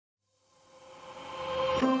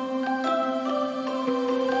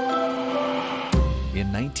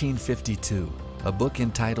in 1952, a book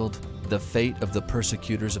entitled The Fate of the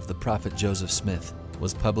Persecutors of the Prophet Joseph Smith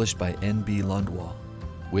was published by N.B. Lundwall.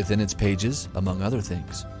 Within its pages, among other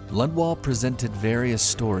things, Lundwall presented various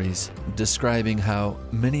stories describing how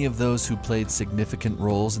many of those who played significant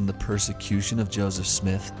roles in the persecution of Joseph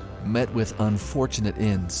Smith met with unfortunate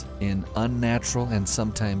ends in unnatural and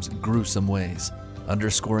sometimes gruesome ways,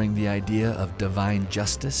 underscoring the idea of divine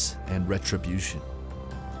justice and retribution.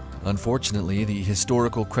 Unfortunately, the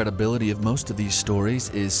historical credibility of most of these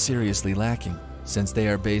stories is seriously lacking, since they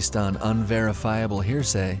are based on unverifiable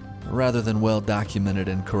hearsay rather than well-documented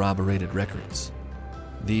and corroborated records.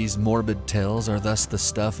 These morbid tales are thus the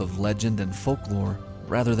stuff of legend and folklore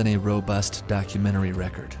rather than a robust documentary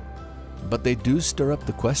record. But they do stir up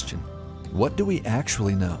the question, what do we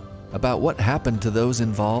actually know about what happened to those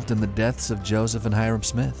involved in the deaths of Joseph and Hyrum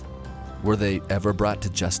Smith? Were they ever brought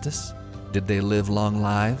to justice? Did they live long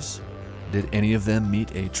lives? Did any of them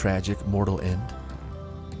meet a tragic mortal end?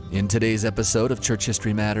 In today's episode of Church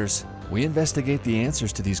History Matters, we investigate the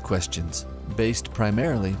answers to these questions, based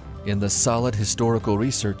primarily in the solid historical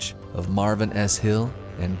research of Marvin S. Hill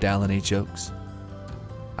and Dallin H. Oakes.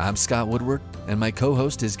 I'm Scott Woodward, and my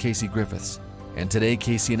co-host is Casey Griffiths. And today,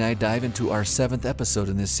 Casey and I dive into our 7th episode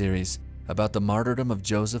in this series about the martyrdom of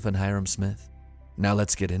Joseph and Hyrum Smith. Now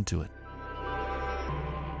let's get into it.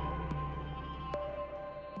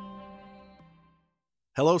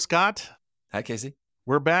 Hello, Scott. Hi, Casey.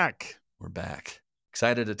 We're back. We're back.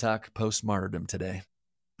 Excited to talk post-martyrdom today.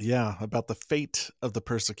 Yeah, about the fate of the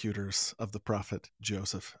persecutors of the prophet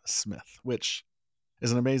Joseph Smith, which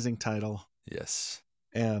is an amazing title. Yes.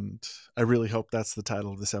 And I really hope that's the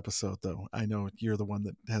title of this episode, though. I know you're the one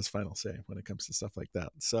that has final say when it comes to stuff like that.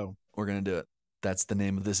 So we're going to do it. That's the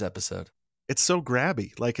name of this episode. It's so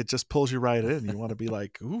grabby. Like, it just pulls you right in. You want to be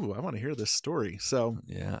like, ooh, I want to hear this story. So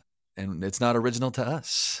yeah. And it's not original to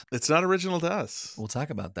us. It's not original to us. We'll talk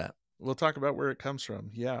about that. We'll talk about where it comes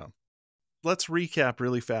from. Yeah. Let's recap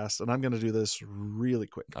really fast, and I'm going to do this really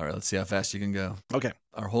quick. All right, let's see how fast you can go. Okay.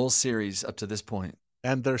 Our whole series up to this point.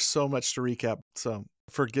 And there's so much to recap, so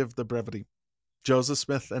forgive the brevity. Joseph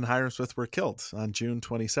Smith and Hyrum Smith were killed on June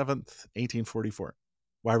 27th, 1844.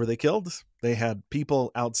 Why were they killed? They had people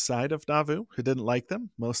outside of Nauvoo who didn't like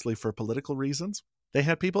them, mostly for political reasons. They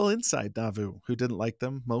had people inside Nauvoo who didn't like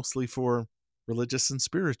them, mostly for religious and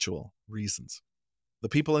spiritual reasons. The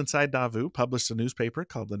people inside Nauvoo published a newspaper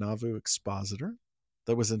called the Nauvoo Expositor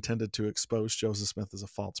that was intended to expose Joseph Smith as a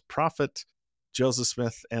false prophet. Joseph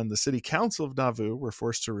Smith and the city council of Nauvoo were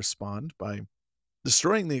forced to respond by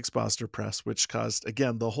destroying the Expositor press, which caused,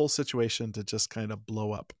 again, the whole situation to just kind of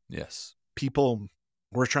blow up. Yes. People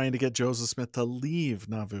were trying to get Joseph Smith to leave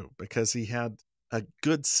Nauvoo because he had a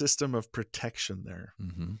good system of protection there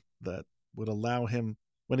that would allow him,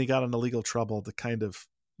 when he got into legal trouble, to kind of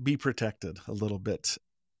be protected a little bit.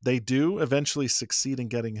 They do eventually succeed in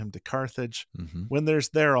getting him to Carthage. When there's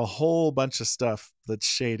there, a whole bunch of stuff that's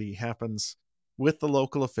shady happens with the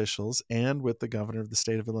local officials and with the governor of the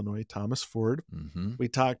state of Illinois, Thomas Ford. We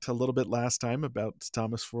talked a little bit last time about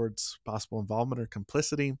Thomas Ford's possible involvement or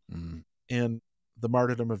complicity in the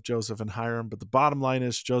martyrdom of Joseph and Hyrum. But the bottom line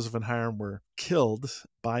is Joseph and Hyrum were killed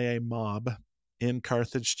by a mob in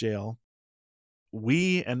Carthage jail.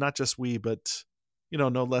 We, and not just we, but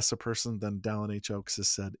no less a person than Dallin H. Oakes has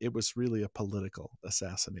said, it was really a political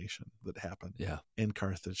assassination that happened in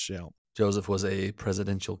Carthage jail. Joseph was a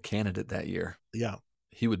presidential candidate that year. Yeah.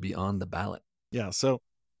 He would be on the ballot. Yeah, so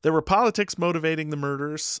there were politics motivating the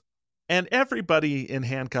murders, and everybody in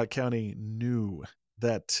Hancock County knew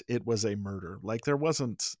that it was a murder. Like, there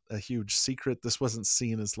wasn't a huge secret. This wasn't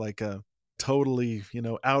seen as like a totally,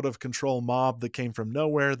 out of control mob that came from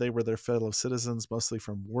nowhere. They were their fellow citizens, mostly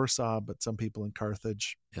from Warsaw, but some people in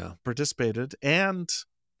Carthage participated, and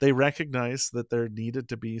they recognized that there needed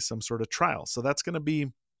to be some sort of trial. So that's going to be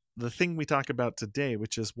the thing we talk about today,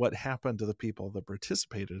 which is what happened to the people that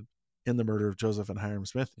participated in the murder of Joseph and Hyrum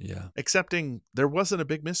Smith. Yeah. Excepting there wasn't a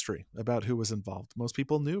big mystery about who was involved. Most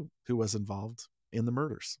people knew who was involved in the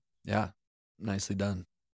murders. Yeah. Nicely done.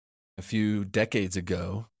 A few decades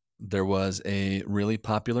ago, there was a really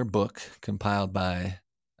popular book compiled by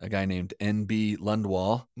a guy named N.B.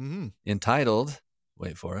 Lundwall entitled,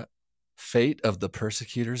 wait for it, Fate of the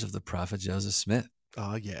Persecutors of the Prophet Joseph Smith.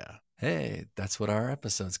 Oh, yeah. Hey, that's what our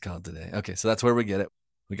episode's called today. Okay, so that's where we get it.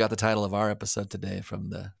 We got the title of our episode today from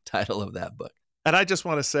the title of that book. And I just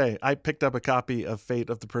want to say, I picked up a copy of Fate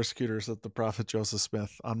of the Persecutors of the Prophet Joseph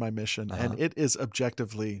Smith on my mission, and it is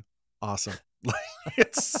objectively awesome.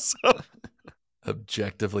 It's so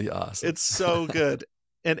objectively awesome. It's so good.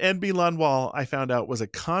 And N.B. Lundwall, I found out, was a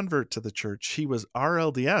convert to the church. He was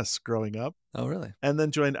RLDS growing up. Oh, really? And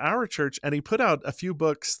then joined our church. And he put out a few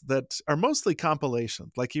books that are mostly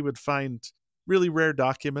compilations. Like he would find really rare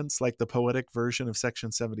documents like the poetic version of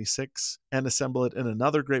Section 76 and assemble it in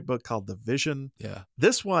another great book called The Vision. Yeah.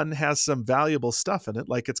 This one has some valuable stuff in it.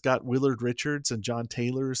 Like it's got Willard Richards and John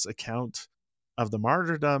Taylor's account of the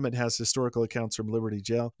martyrdom. It has historical accounts from Liberty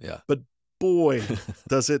Jail. Yeah. But boy,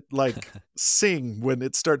 does it like sing when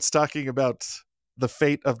it starts talking about the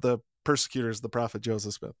fate of the persecutors of the prophet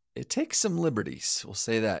Joseph Smith. It takes some liberties, we'll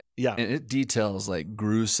say that. Yeah. And it details like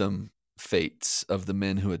gruesome fates of the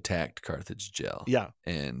men who attacked Carthage jail. Yeah.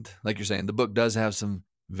 And like you're saying, the book does have some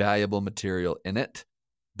valuable material in it,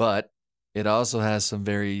 but it also has some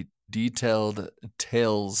very detailed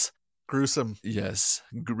tales. Gruesome. Yes.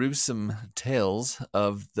 Gruesome tales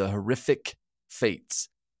of the horrific fates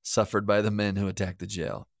suffered by the men who attacked the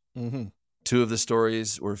jail. Mm-hmm. 2 of the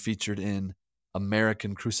stories were featured in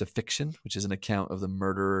American Crucifixion, which is an account of the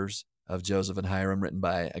murderers of Joseph and Hyrum, written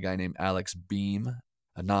by a guy named Alex Beam,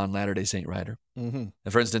 a non-Latter-day Saint writer. Mm-hmm.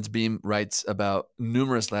 And for instance, Beam writes about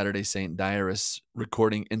numerous Latter-day Saint diarists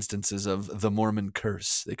recording instances of the Mormon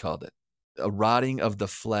curse, they called it. A rotting of the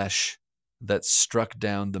flesh that struck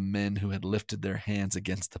down the men who had lifted their hands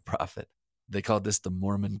against the prophet. They called this the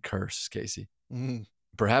Mormon curse, Casey. Mm-hmm.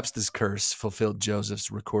 Perhaps this curse fulfilled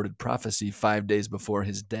Joseph's recorded prophecy 5 days before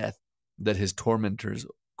his death, that his tormentors,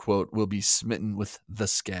 quote, will be smitten with the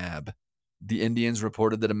scab. The Indians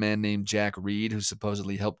reported that a man named Jack Reed, who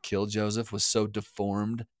supposedly helped kill Joseph, was so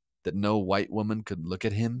deformed that no white woman could look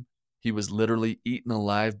at him. He was literally eaten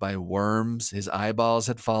alive by worms. His eyeballs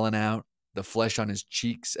had fallen out. The flesh on his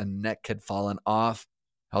cheeks and neck had fallen off.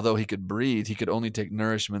 Although he could breathe, he could only take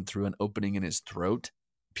nourishment through an opening in his throat.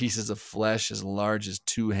 Pieces of flesh as large as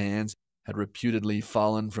 2 hands had reputedly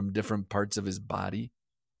fallen from different parts of his body.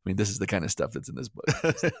 I mean, this is the kind of stuff that's in this book.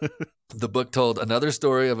 The book told another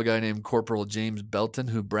story of a guy named Corporal James Belton,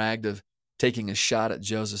 who bragged of taking a shot at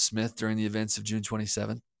Joseph Smith during the events of June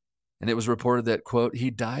 27th. And it was reported that, quote, he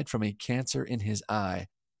died from a cancer in his eye,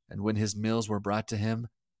 and when his meals were brought to him,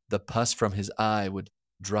 the pus from his eye would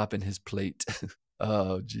drop in his plate.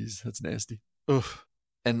 Oh, geez, that's nasty. Oof.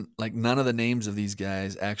 And like none of the names of these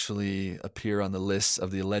guys actually appear on the list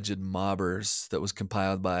of the alleged mobbers that was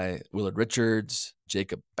compiled by Willard Richards,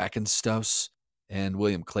 Jacob Backenstouse, and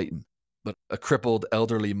William Clayton. But a crippled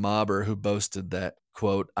elderly mobber who boasted that,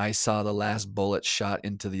 quote, I saw the last bullet shot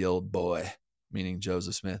into the old boy, meaning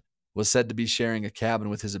Joseph Smith, was said to be sharing a cabin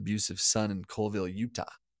with his abusive son in Colville, Utah.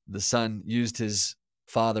 The son used his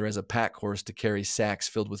father as a pack horse to carry sacks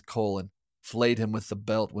filled with coal and flayed him with the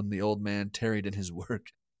belt when the old man tarried in his work.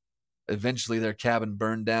 Eventually, their cabin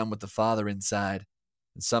burned down with the father inside,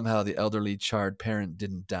 and somehow the elderly charred parent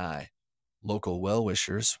didn't die. Local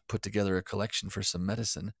well-wishers put together a collection for some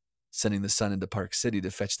medicine, sending the son into Park City to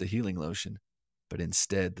fetch the healing lotion. But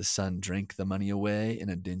instead, the son drank the money away in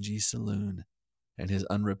a dingy saloon, and his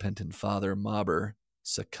unrepentant father, Mobber,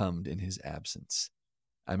 succumbed in his absence.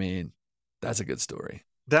 I mean, that's a good story.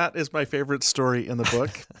 That is my favorite story in the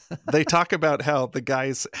book. They talk about how the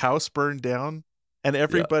guy's house burned down and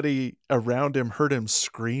everybody around him heard him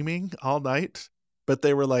screaming all night. But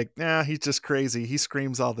they were like, nah, he's just crazy. He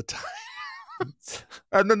screams all the time.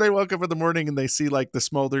 And then they woke up in the morning and they see like the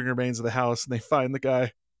smoldering remains of the house and they find the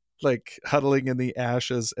guy like huddling in the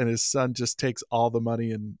ashes and his son just takes all the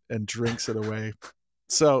money and drinks it away.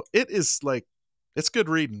 So it is like, it's good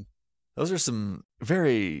reading. Those are some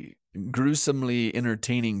very gruesomely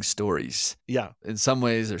entertaining stories. Yeah. In some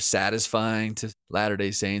ways, they're satisfying to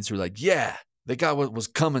Latter-day Saints who are like, yeah, they got what was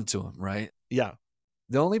coming to them, right? Yeah.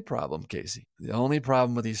 The only problem, Casey, the only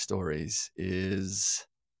problem with these stories is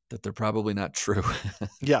that they're probably not true.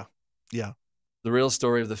 Yeah. Yeah. The real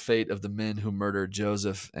story of the fate of the men who murdered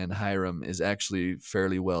Joseph and Hyrum is actually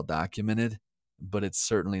fairly well documented, but it's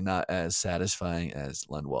certainly not as satisfying as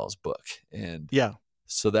Lundwall's book. And yeah.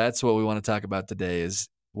 So that's what we want to talk about today is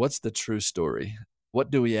what's the true story?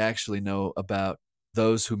 What do we actually know about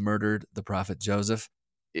those who murdered the prophet Joseph?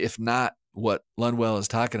 If not what Lundwall is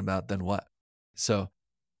talking about, then what? So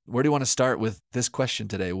where do you want to start with this question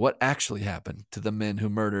today? What actually happened to the men who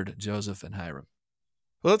murdered Joseph and Hyrum?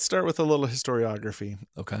 Well, let's start with a little historiography.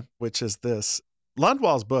 Okay. Which is this.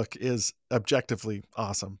 Lundwall's book is objectively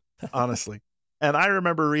awesome, honestly. And I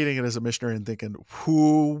remember reading it as a missionary and thinking,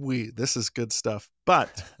 whoo-wee, this is good stuff.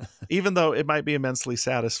 But even though it might be immensely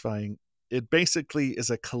satisfying, it basically is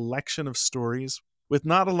a collection of stories with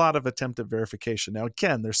not a lot of attempt at verification. Now,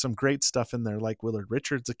 again, there's some great stuff in there like Willard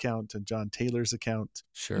Richards' account and John Taylor's account.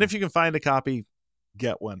 Sure. And if you can find a copy,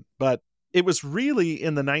 get one. But it was really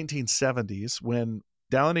in the 1970s when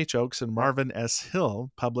Dallin H. Oakes and Marvin S.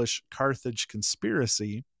 Hill publish Carthage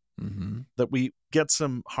Conspiracy, that we get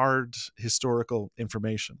some hard historical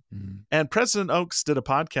information. And President Oakes did a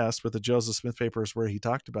podcast with the Joseph Smith papers where he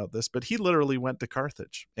talked about this, but he literally went to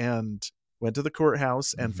Carthage and went to the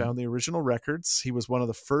courthouse and found the original records. He was one of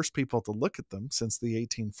the first people to look at them since the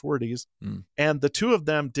 1840s. And the two of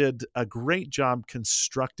them did a great job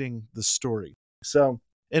constructing the story. So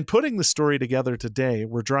in putting the story together today,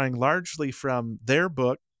 we're drawing largely from their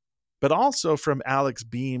book, but also from Alex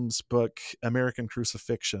Beam's book, American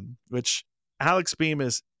Crucifixion, which Alex Beam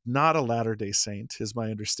is not a Latter-day Saint, is my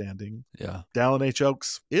understanding. Yeah. Dallin H.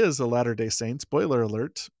 Oakes is a Latter-day Saint, spoiler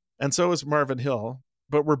alert, and so is Marvin Hill.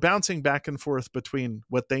 But we're bouncing back and forth between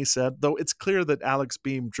what they said, though it's clear that Alex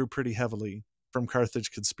Beam drew pretty heavily from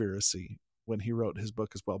Carthage Conspiracy when he wrote his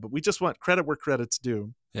book as well. But we just want credit where credit's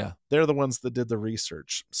due. Yeah. They're the ones that did the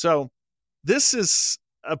research. So this is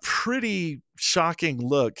a pretty shocking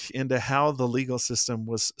look into how the legal system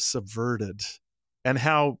was subverted and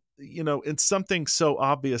how, you know, it's something so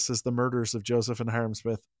obvious as the murders of Joseph and Hyrum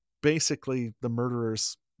Smith. Basically, the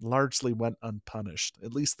murderers largely went unpunished,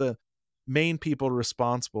 at least the main people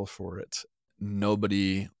responsible for it.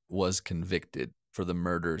 Nobody was convicted for the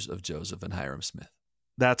murders of Joseph and Hyrum Smith.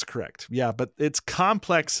 That's correct. Yeah, but it's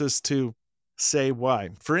complex as to say why.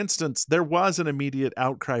 For instance, there was an immediate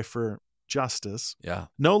outcry for justice. Yeah.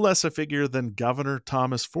 No less a figure than Governor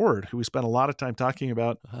Thomas Ford, who we spent a lot of time talking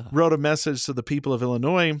about, wrote a message to the people of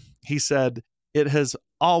Illinois. He said, "It has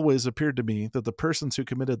always appeared to me that the persons who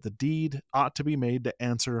committed the deed ought to be made to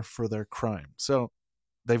answer for their crime." So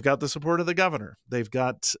they've got the support of the governor. They've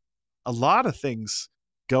got a lot of things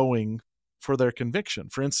going for their conviction.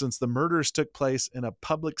 For instance, the murders took place in a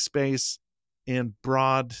public space in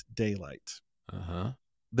broad daylight.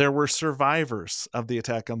 There were survivors of the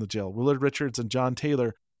attack on the jail. Willard Richards and John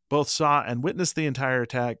Taylor both saw and witnessed the entire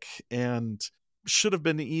attack and should have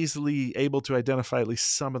been easily able to identify at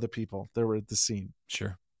least some of the people that were at the scene.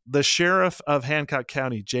 Sure. The sheriff of Hancock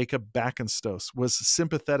County, Jacob Backenstoss, was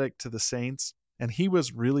sympathetic to the saints, and he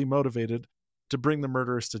was really motivated to bring the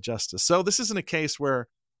murderers to justice. So this isn't a case where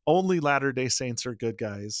only Latter-day Saints are good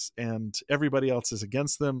guys and everybody else is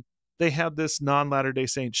against them. They had this non-Latter-day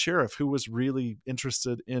Saint sheriff who was really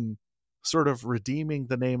interested in sort of redeeming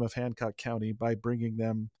the name of Hancock County by bringing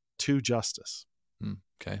them to justice.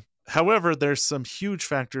 Okay. However, there's some huge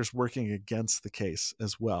factors working against the case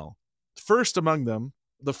as well. First among them,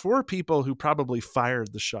 the four people who probably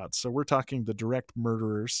fired the shots, so we're talking the direct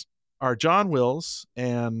murderers, are John Wills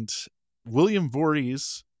and William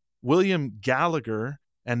Voorhees, William Gallagher,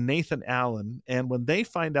 and Nathan Allen. And when they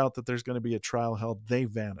find out that there's going to be a trial held, they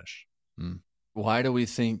vanish. Why do we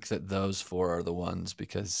think that those four are the ones?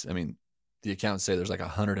 Because, I mean, the accounts say there's like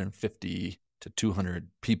 150 to 200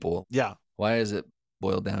 people. Yeah. Why is it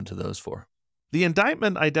boiled down to those four? The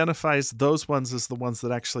indictment identifies those ones as the ones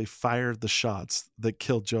that actually fired the shots that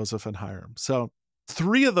killed Joseph and Hyrum. So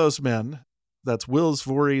 3 of those men, that's Wills,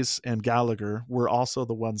 Voorhees, and Gallagher, were also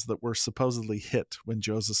the ones that were supposedly hit when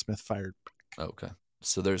Joseph Smith fired back. Okay.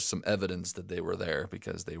 So there's some evidence that they were there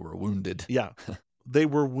because they were wounded. Yeah. They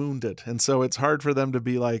were wounded. And so it's hard for them to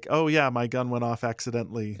be like, oh yeah, my gun went off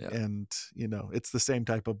accidentally. Yeah. And, you know, it's the same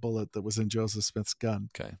type of bullet that was in Joseph Smith's gun.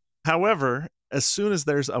 Okay. However, as soon as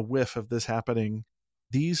there's a whiff of this happening,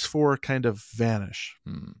 these 4 kind of vanish.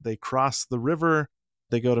 They cross the river,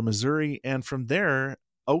 they go to Missouri, and from there,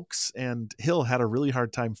 Oakes and Hill had a really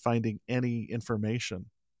hard time finding any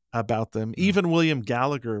information about them. Even William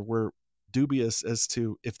Gallagher were dubious as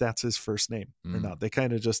to if that's his first name or not. They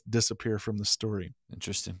kind of just disappear from the story.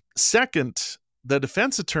 Interesting. Second, the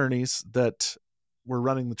defense attorneys that were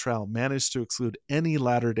running the trial managed to exclude any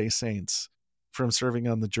Latter-day Saints from serving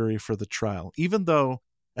on the jury for the trial, even though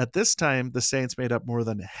at this time the Saints made up more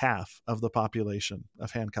than half of the population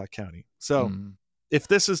of Hancock County. So if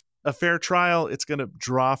this is a fair trial, it's going to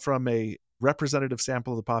draw from a representative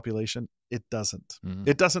sample of the population. It doesn't.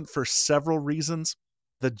 It doesn't for several reasons.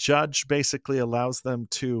 The judge basically allows them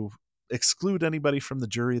to exclude anybody from the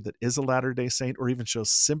jury that is a Latter-day Saint or even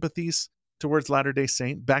shows sympathies towards Latter-day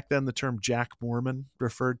Saint. Back then, the term Jack Mormon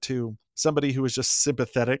referred to somebody who was just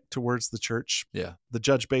sympathetic towards the church. Yeah. The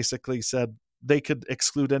judge basically said they could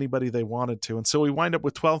exclude anybody they wanted to. And so we wind up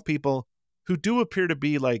with 12 people who do appear to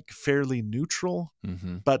be like fairly neutral,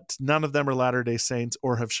 but none of them are Latter-day Saints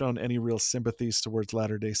or have shown any real sympathies towards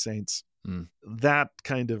Latter-day Saints. That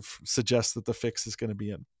kind of suggests that the fix is going to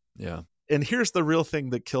be in. Yeah. And here's the real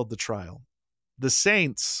thing that killed the trial. The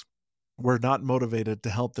Saints were not motivated to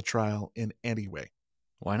help the trial in any way.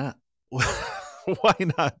 Why not? Why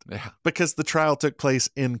not? Yeah. Because the trial took place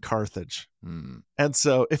in Carthage. And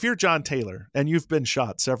so if you're John Taylor and you've been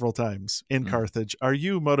shot several times in Carthage, are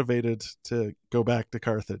you motivated to go back to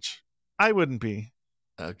Carthage? I wouldn't be.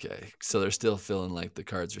 Okay. So they're still feeling like the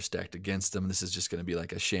cards are stacked against them. This is just going to be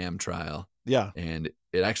like a sham trial. Yeah. And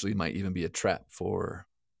it actually might even be a trap for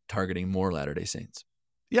targeting more Latter-day Saints.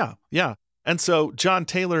 Yeah. Yeah. And so John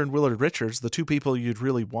Taylor and Willard Richards, the two people you'd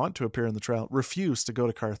really want to appear in the trial, refuse to go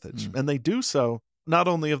to Carthage. And they do so not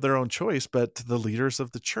only of their own choice, but the leaders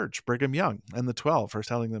of the church, Brigham Young and the 12, are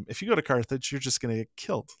telling them, if you go to Carthage, you're just going to get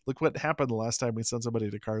killed. Look what happened the last time we sent somebody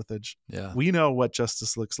to Carthage. Yeah. We know what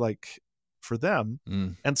justice looks like for them.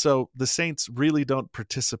 And so the saints really don't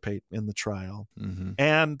participate in the trial.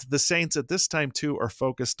 And the saints at this time, too, are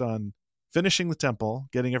focused on finishing the temple,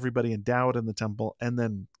 getting everybody endowed in the temple, and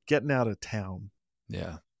then getting out of town.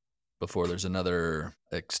 Yeah. Before there's another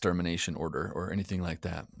extermination order or anything like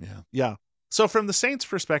that. Yeah. Yeah. So from the saints'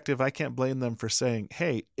 perspective, I can't blame them for saying,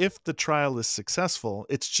 hey, if the trial is successful,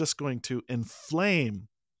 it's just going to inflame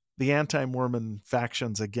the anti-Mormon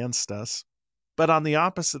factions against us. But on the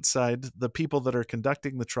opposite side, the people that are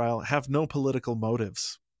conducting the trial have no political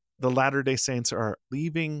motives. The Latter-day Saints are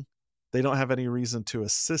leaving. They don't have any reason to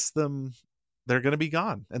assist them. They're going to be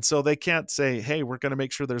gone. And so they can't say, hey, we're going to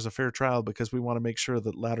make sure there's a fair trial because we want to make sure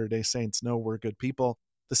that Latter-day Saints know we're good people.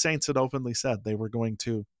 The saints had openly said they were going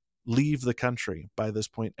to leave the country by this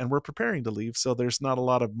point, and we're preparing to leave. So there's not a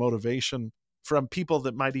lot of motivation from people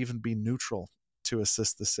that might even be neutral to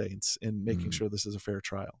assist the saints in making sure this is a fair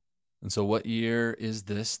trial. And so what year is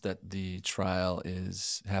this that the trial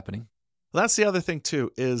is happening? Well, that's the other thing,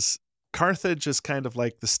 too, is Carthage is kind of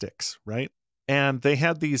like the sticks, right? And they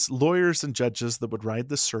had these lawyers and judges that would ride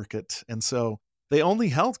the circuit. And so they only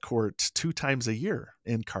held court 2 times a year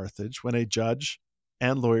in Carthage when a judge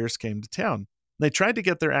and lawyers came to town. They tried to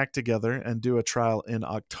get their act together and do a trial in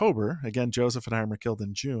October. Again, Joseph and Hyrum are killed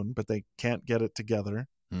in June, but they can't get it together.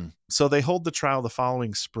 So they hold the trial the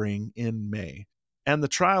following spring in May. And the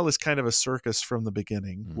trial is kind of a circus from the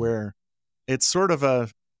beginning, where it's sort of an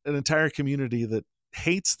entire community that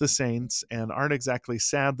hates the saints and aren't exactly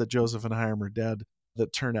sad that Joseph and Hyrum are dead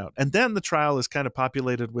that turn out. And then the trial is kind of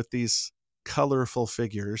populated with these colorful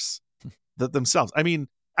figures that themselves, I mean,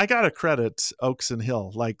 I got to credit Oakes and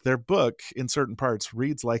Hill. Like, their book in certain parts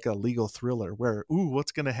reads like a legal thriller where, ooh,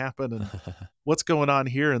 what's going to happen and what's going on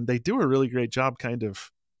here? And they do a really great job kind of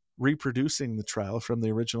reproducing the trial from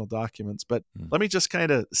the original documents. But let me just kind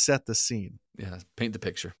of set the scene. Yeah, paint the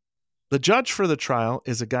picture. The judge for the trial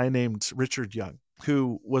is a guy named Richard Young,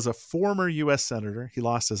 who was a former U.S. senator. He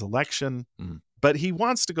lost his election, but he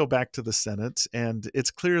wants to go back to the Senate. And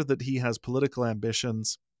it's clear that he has political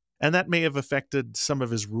ambitions. And that may have affected some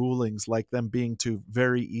of his rulings, like them being to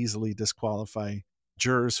very easily disqualify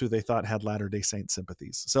jurors who they thought had Latter-day Saint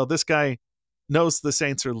sympathies. So this guy knows the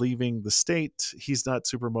saints are leaving the state. He's not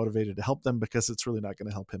super motivated to help them because it's really not going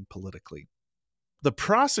to help him politically. The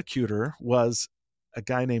prosecutor was a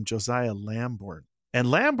guy named Josiah Lamborn.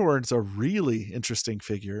 And Lamborn's a really interesting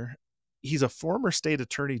figure. He's a former state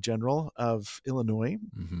attorney general of Illinois,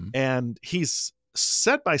 and he's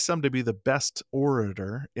said by some to be the best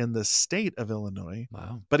orator in the state of Illinois.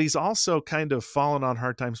 Wow. But he's also kind of fallen on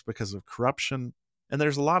hard times because of corruption. And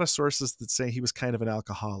there's a lot of sources that say he was kind of an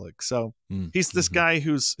alcoholic. So he's this guy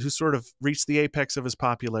who's sort of reached the apex of his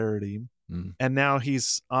popularity. And now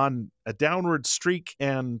he's on a downward streak.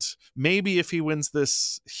 And maybe if he wins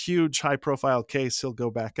this huge high profile case, he'll go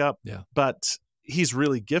back up. Yeah. But he's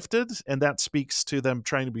really gifted. And that speaks to them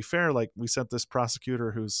trying to be fair. Like, we sent this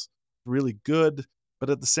prosecutor who's really good, but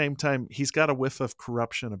at the same time, he's got a whiff of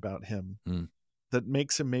corruption about him that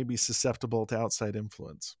makes him maybe susceptible to outside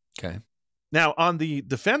influence. Okay. Now, on the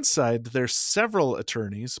defense side, there's several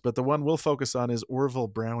attorneys, but the one we'll focus on is Orville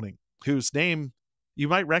Browning, whose name you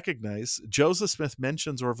might recognize. Joseph Smith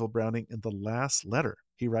mentions Orville Browning in the last letter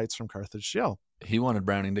he writes from Carthage jail. He wanted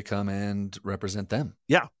Browning to come and represent them.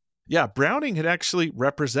 Yeah. Yeah. Browning had actually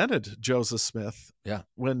represented Joseph Smith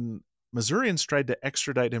when Missourians tried to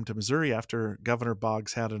extradite him to Missouri after Governor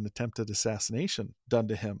Boggs had an attempted assassination done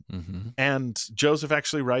to him. And Joseph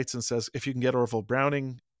actually writes and says, if you can get Orville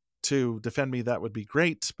Browning to defend me, that would be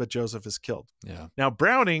great. But Joseph is killed. Yeah. Now,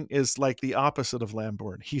 Browning is like the opposite of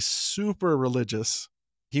Lamborn. He's super religious.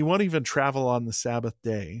 He won't even travel on the Sabbath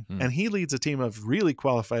day. And he leads a team of really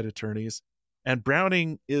qualified attorneys. And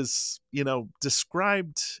Browning is,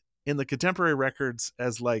 described in the contemporary records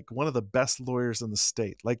as like one of the best lawyers in the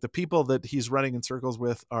state. Like, the people that he's running in circles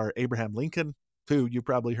with are Abraham Lincoln, who you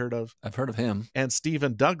probably heard of. I've heard of him. And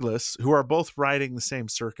Stephen Douglas, who are both riding the same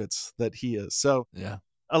circuits that he is. So yeah,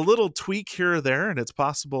 a little tweak here or there, and it's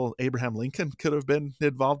possible Abraham Lincoln could have been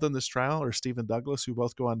involved in this trial, or Stephen Douglas, who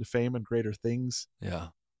both go on to fame and greater things. Yeah.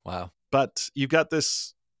 Wow. But you've got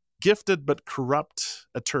this gifted but corrupt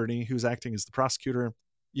attorney who's acting as the prosecutor.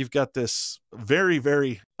 You've got this very,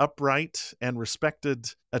 very upright and respected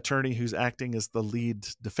attorney who's acting as the lead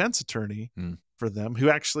defense attorney for them, who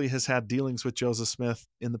actually has had dealings with Joseph Smith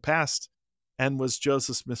in the past and was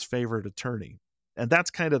Joseph Smith's favorite attorney. And that's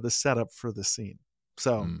kind of the setup for the scene.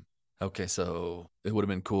 So, okay, so it would have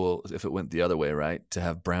been cool if it went the other way, right? To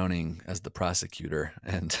have Browning as the prosecutor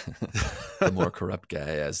and the more corrupt guy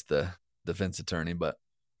as the defense attorney, but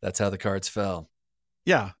that's how the cards fell.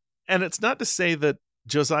 Yeah. And it's not to say that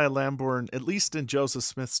Josiah Lamborn, at least in Joseph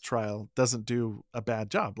Smith's trial, doesn't do a bad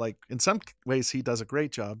job. Like, in some ways, he does a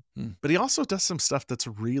great job, but he also does some stuff that's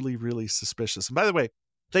really, really suspicious. And by the way,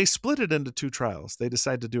 they split it into two trials. They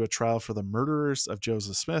decided to do a trial for the murderers of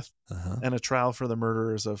Joseph Smith and a trial for the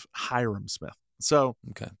murderers of Hyrum Smith. So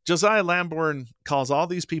Josiah Lamborn calls all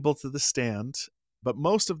these people to the stand, but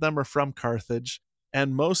most of them are from Carthage,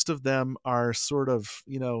 and most of them are sort of,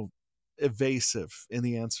 evasive in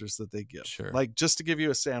the answers that they give. Sure. Like, just to give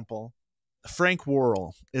you a sample, Frank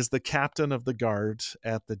Worrell is the captain of the guard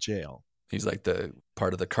at the jail. He's like the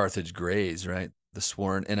part of the Carthage Greys, right? The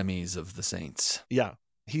sworn enemies of the saints. Yeah.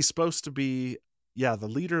 He's supposed to be, the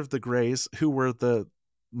leader of the Greys, who were the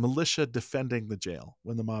militia defending the jail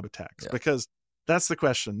when the mob attacks. Yeah. Because that's the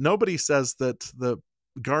question. Nobody says that the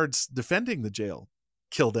guards defending the jail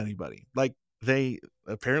killed anybody. Like,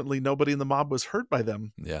 apparently nobody in the mob was hurt by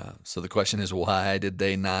them. Yeah. So the question is, why did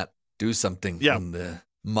they not do something when the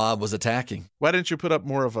mob was attacking? Why didn't you put up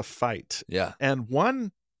more of a fight? Yeah. And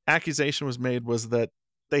one accusation was made was that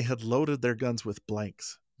they had loaded their guns with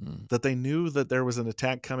blanks, that they knew that there was an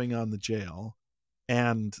attack coming on the jail,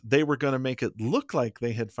 and they were going to make it look like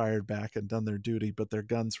they had fired back and done their duty, but their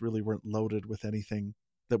guns really weren't loaded with anything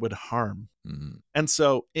that would harm. And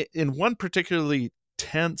so in one particularly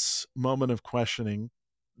tense moment of questioning,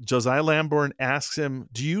 Josiah Lamborn asks him,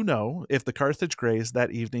 do you know if the Carthage Greys that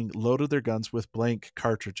evening loaded their guns with blank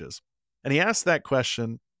cartridges? And he asks that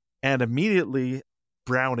question, and immediately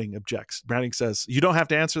Browning objects. Browning says, you don't have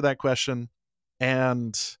to answer that question.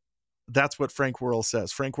 And that's what Frank Worrell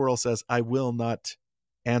says. Frank Worrell says, I will not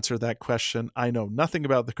answer that question. I know nothing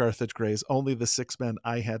about the Carthage Greys, only the 6 men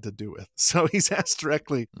I had to do with. So he's asked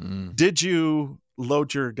directly, did you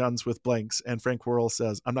load your guns with blanks? And Frank Worrell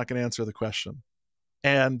says, I'm not going to answer the question.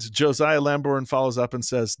 And Josiah Lamborn follows up and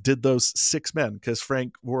says, did those 6 men, because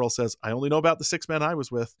Frank Worrell says, I only know about the 6 men I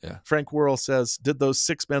was with. Yeah. Frank Worrell says, did those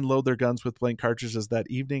 6 men load their guns with blank cartridges that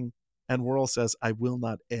evening? And Worrell says, I will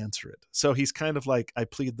not answer it. So he's kind of like, I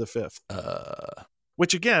plead the fifth.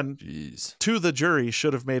 Which again, to the jury,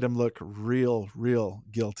 should have made him look real, real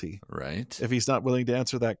guilty. Right. If he's not willing to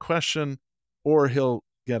answer that question, or he'll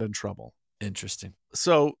get in trouble. Interesting.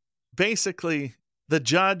 So basically, the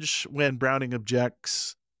judge, when Browning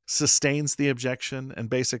objects, sustains the objection and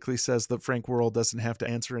basically says that Frank Worrell doesn't have to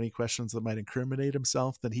answer any questions that might incriminate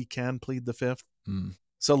himself, that he can plead the fifth.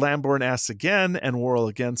 So Lamborn asks again, and Worrell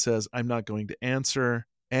again says, I'm not going to answer.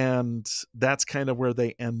 And that's kind of where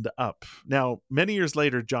they end up. Now, many years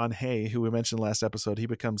later, John Hay, who we mentioned last episode, he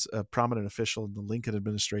becomes a prominent official in the Lincoln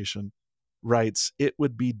administration, writes, it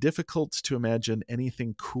would be difficult to imagine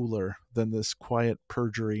anything cooler than this quiet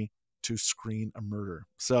perjury to screen a murder.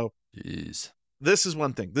 So this is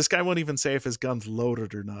one thing. This guy won't even say if his gun's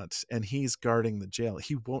loaded or not, and he's guarding the jail.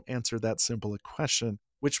 He won't answer that simple a question,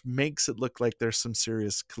 which makes it look like there's some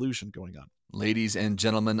serious collusion going on. Ladies and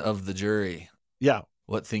gentlemen of the jury. Yeah.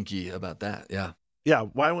 What think ye about that? Yeah. Yeah.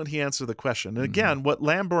 Why won't he answer the question? And again, what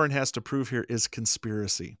Lamborn has to prove here is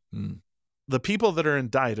conspiracy. The people that are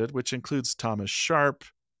indicted, which includes Thomas Sharp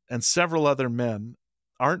and several other men,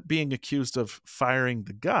 aren't being accused of firing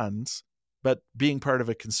the guns, but being part of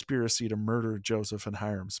a conspiracy to murder Joseph and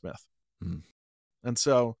Hyrum Smith. And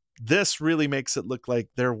so this really makes it look like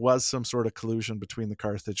there was some sort of collusion between the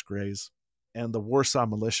Carthage Greys and the Warsaw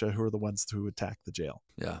militia, who are the ones who attacked the jail.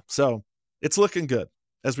 Yeah. So it's looking good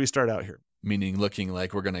as we start out here. Meaning looking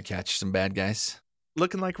like we're going to catch some bad guys?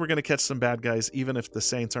 Looking like we're going to catch some bad guys, even if the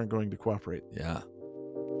Saints aren't going to cooperate. Yeah.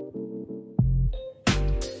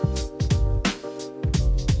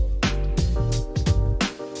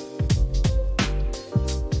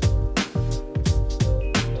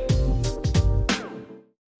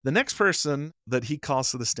 The next person that he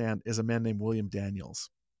calls to the stand is a man named William Daniels.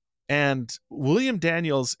 And William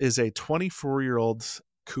Daniels is a 24-year-old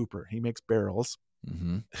cooper. He makes barrels,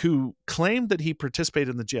 who claimed that he participated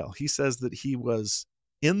in the jail. He says that he was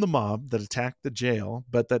in the mob that attacked the jail,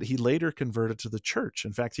 but that he later converted to the church.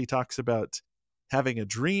 In fact, he talks about having a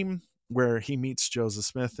dream where he meets Joseph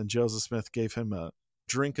Smith, and Joseph Smith gave him a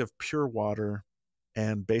drink of pure water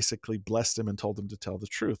and basically blessed him and told him to tell the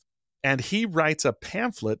truth. And he writes a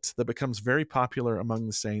pamphlet that becomes very popular among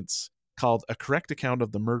the saints called A Correct Account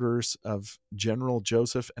of the Murders of General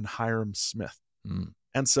Joseph and Hyrum Smith.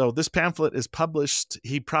 And so this pamphlet is published.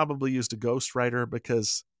 He probably used a ghostwriter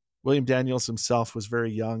because William Daniels himself was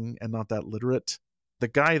very young and not that literate. The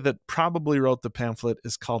guy that probably wrote the pamphlet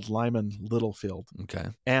is called Lyman Littlefield. Okay.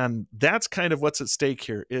 And that's kind of what's at stake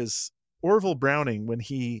here is Orville Browning, when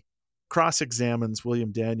he cross-examines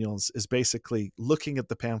William Daniels, is basically looking at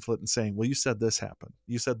the pamphlet and saying, well, you said this happened.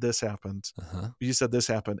 You said this happened. You said this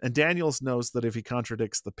happened. And Daniels knows that if he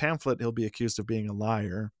contradicts the pamphlet, he'll be accused of being a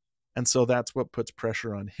liar. And so that's what puts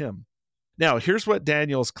pressure on him. Now, here's what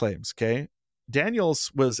Daniels claims, okay?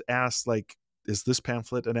 Daniels was asked, like, is this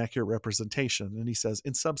pamphlet an accurate representation? And he says,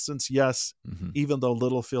 in substance, yes, even though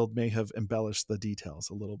Littlefield may have embellished the details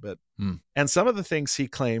a little bit. And some of the things he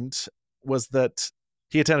claimed was that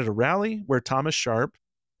he attended a rally where Thomas Sharp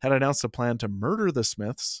had announced a plan to murder the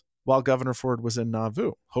Smiths while Governor Ford was in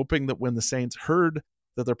Nauvoo, hoping that when the saints heard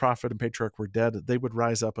that their prophet and patriarch were dead, they would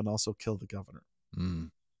rise up and also kill the governor.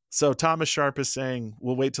 So Thomas Sharp is saying,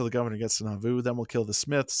 we'll wait till the governor gets to Nauvoo, then we'll kill the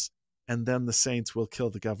Smiths, and then the saints will kill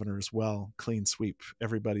the governor as well. Clean sweep.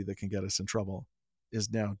 Everybody that can get us in trouble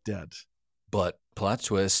is now dead. But plot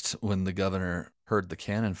twist, when the governor heard the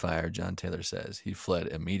cannon fire, John Taylor says, he fled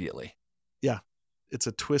immediately. Yeah, it's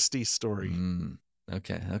a twisty story.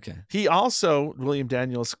 Okay. He also, William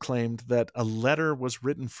Daniels, claimed that a letter was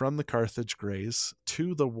written from the Carthage Greys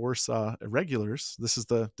to the Warsaw Irregulars. This is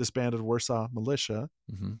the disbanded Warsaw militia.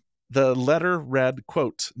 The letter read,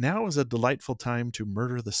 quote, now is a delightful time to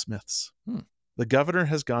murder the Smiths. The governor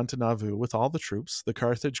has gone to Nauvoo with all the troops. The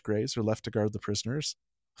Carthage Greys are left to guard the prisoners.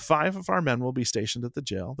 5 of our men will be stationed at the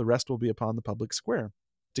jail. The rest will be upon the public square.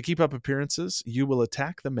 To keep up appearances, you will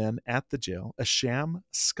attack the men at the jail. A sham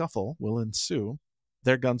scuffle will ensue.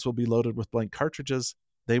 Their guns will be loaded with blank cartridges.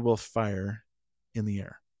 They will fire in the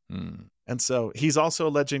air. And so he's also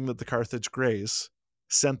alleging that the Carthage Greys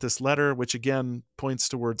sent this letter, which again points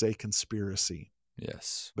towards a conspiracy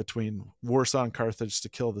between Warsaw and Carthage to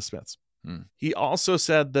kill the Smiths. He also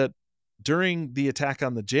said that during the attack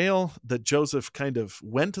on the jail, that Joseph kind of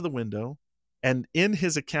went to the window, and in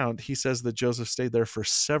his account, he says that Joseph stayed there for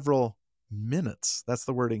several minutes. That's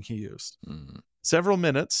the wording he used. Several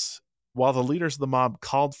minutes, while the leaders of the mob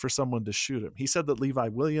called for someone to shoot him. He said that Levi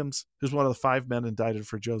Williams, who's one of the 5 men indicted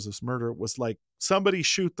for Joseph's murder, was like, somebody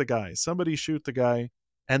shoot the guy. Somebody shoot the guy.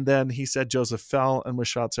 And then he said Joseph fell and was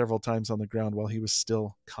shot several times on the ground while he was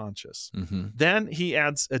still conscious. Then he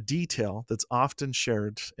adds a detail that's often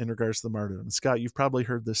shared in regards to the martyrdom. Scott, you've probably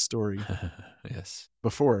heard this story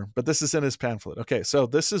before, but this is in his pamphlet. Okay, so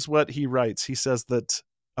this is what he writes. He says that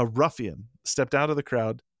a ruffian stepped out of the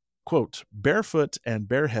crowd, quote, barefoot and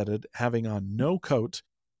bareheaded, having on no coat,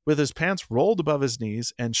 with his pants rolled above his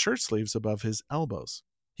knees and shirt sleeves above his elbows.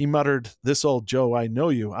 He muttered, this old Joe, I know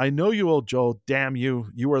you. I know you, old Joe. Damn you.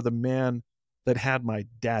 You are the man that had my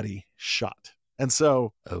daddy shot. And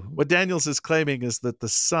so what Daniels is claiming is that the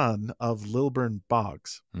son of Lilburn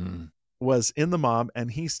Boggs was in the mob, and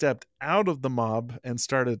he stepped out of the mob and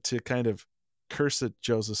started to kind of curse at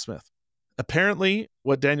Joseph Smith. Apparently,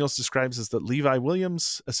 what Daniels describes is that Levi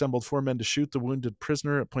Williams assembled 4 men to shoot the wounded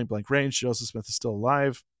prisoner at point-blank range. Joseph Smith is still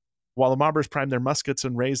alive. While the mobbers primed their muskets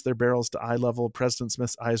and raised their barrels to eye level, President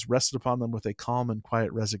Smith's eyes rested upon them with a calm and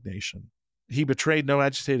quiet resignation. He betrayed no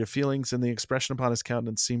agitated feelings, and the expression upon his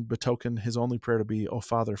countenance seemed betoken his only prayer to be, O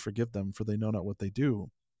Father, forgive them, for they know not what they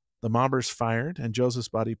do. The mobbers fired, and Joseph's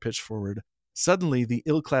body pitched forward. Suddenly, the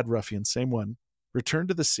ill-clad ruffian, same one, returned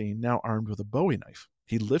to the scene, now armed with a bowie knife.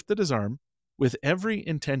 He lifted his arm with every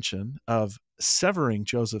intention of severing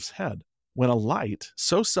Joseph's head, when a light,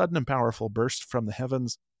 so sudden and powerful, burst from the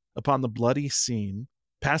heavens upon the bloody scene,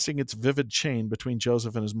 passing its vivid chain between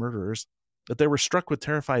Joseph and his murderers, that they were struck with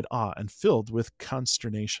terrified awe and filled with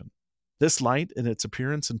consternation. This light, in its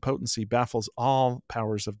appearance and potency, baffles all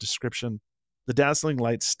powers of description. The dazzling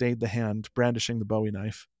light stayed the hand brandishing the bowie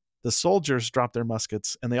knife. The soldiers dropped their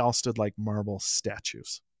muskets, and they all stood like marble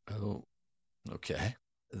statues. Oh, okay.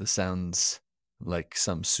 This sounds like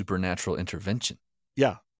some supernatural intervention.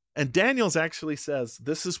 Yeah. And Daniels actually says,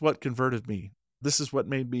 this is what converted me. This is what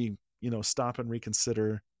made me, stop and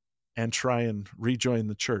reconsider and try and rejoin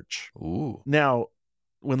the church. Ooh. Now,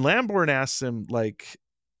 when Lamborn asks him,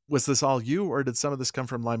 was this all you, or did some of this come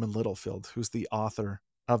from Lyman Littlefield, who's the author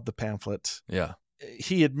of the pamphlet? Yeah.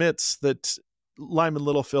 He admits that Lyman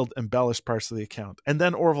Littlefield embellished parts of the account. And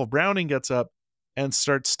then Orville Browning gets up and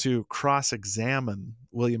starts to cross-examine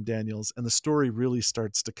William Daniels, and the story really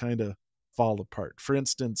starts to kind of fall apart. For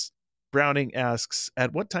instance, Browning asks,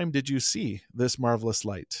 "At what time did you see this marvelous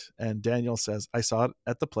light?" And Daniel says, "I saw it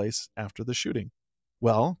at the place after the shooting."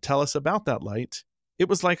 "Well, tell us about that light." "It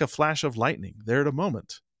was like a flash of lightning, there at a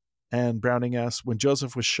moment." And Browning asks, "When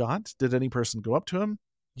Joseph was shot, did any person go up to him?"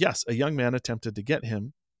 "Yes, a young man attempted to get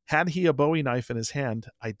him. Had he a Bowie knife in his hand?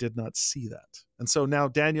 I did not see that." And so now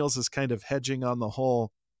Daniels is kind of hedging on the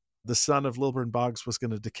whole, the son of Lilburn Boggs was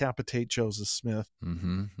going to decapitate Joseph Smith,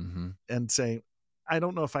 and saying, "I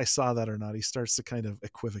don't know if I saw that or not." He starts to kind of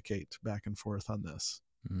equivocate back and forth on this.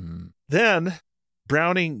 Then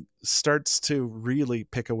Browning starts to really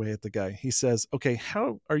pick away at the guy. He says, "Okay,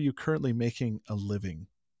 how are you currently making a living?"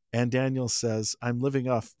 And Daniel says, "I'm living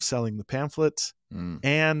off selling the pamphlet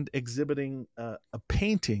and exhibiting a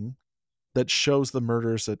painting that shows the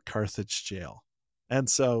murders at Carthage jail." And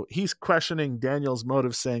so he's questioning Daniel's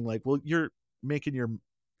motive, saying like, "Well, you're making your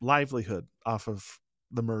livelihood off of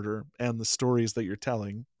the murder and the stories that you're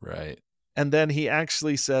telling." Right. And then he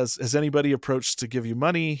actually says, "Has anybody approached to give you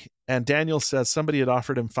money?" And Daniel says somebody had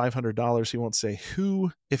offered him $500. He won't say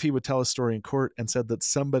who, if he would tell a story in court, and said that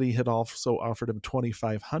somebody had also offered him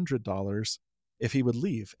 $2,500 if he would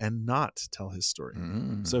leave and not tell his story.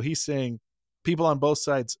 So he's saying people on both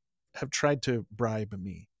sides have tried to bribe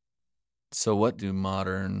me. So what do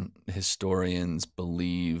modern historians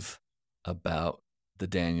believe about the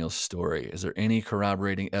Daniel story? Is there any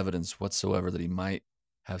corroborating evidence whatsoever that he might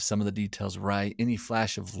have some of the details right? Any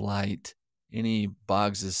flash of light? Any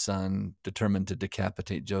Boggs' son determined to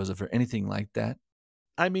decapitate Joseph or anything like that?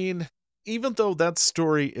 I mean, even though that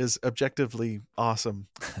story is objectively awesome,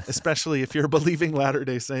 especially if you're a believing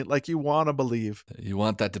Latter-day Saint, like you want to believe. You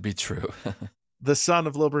want that to be true. The son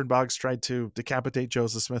of Lilburn Boggs tried to decapitate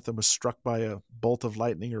Joseph Smith and was struck by a bolt of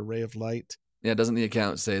lightning or ray of light. Yeah, doesn't the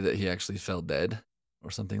account say that he actually fell dead or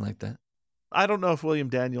something like that? I don't know if William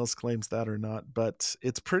Daniels claims that or not, but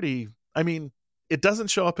it's pretty, I mean, it doesn't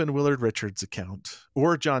show up in Willard Richards' account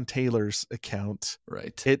or John Taylor's account.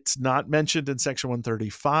 Right. It's not mentioned in Section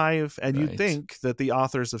 135, and Right. you'd think that the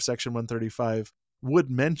authors of Section 135 would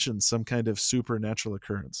mention some kind of supernatural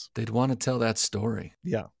occurrence. They'd want to tell that story.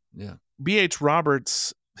 Yeah. Yeah. B.H.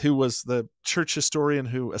 Roberts, who was the church historian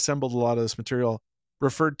who assembled a lot of this material,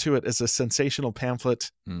 referred to it as a sensational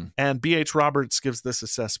pamphlet. And B.H. Roberts gives this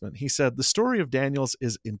assessment. He said, "The story of Daniels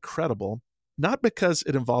is incredible, not because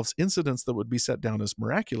it involves incidents that would be set down as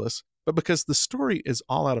miraculous, but because the story is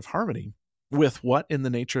all out of harmony with what in the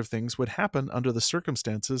nature of things would happen under the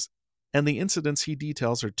circumstances, and the incidents he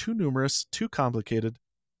details are too numerous, too complicated,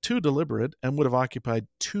 too deliberate, and would have occupied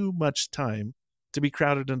too much time to be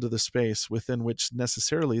crowded into the space within which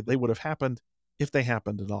necessarily they would have happened if they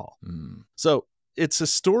happened at all." So it's a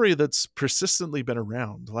story that's persistently been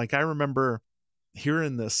around. Like I remember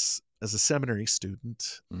hearing this as a seminary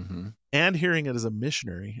student and hearing it as a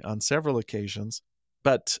missionary on several occasions.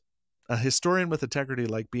 But a historian with integrity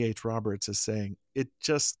like B.H. Roberts is saying it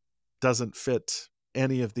just doesn't fit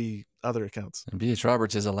any of the other accounts. And B.H.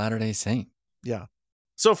 Roberts is a Latter-day Saint. Yeah.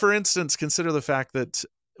 So for instance, consider the fact that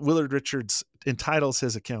Willard Richards entitles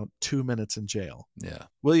his account 2 minutes in jail. Yeah.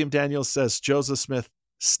 William Daniels says Joseph Smith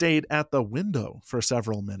stayed at the window for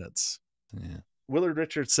several minutes. Yeah. Willard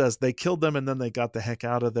Richards says they killed them and then they got the heck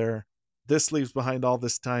out of there. This leaves behind all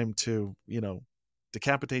this time to,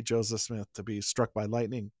 decapitate Joseph Smith, to be struck by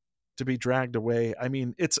lightning, to be dragged away. I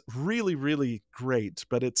mean, it's really, really great,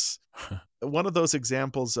 but it's one of those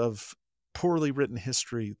examples of poorly written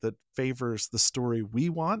history that favors the story we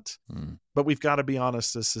want, but we've got to be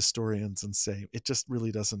honest as historians and say it just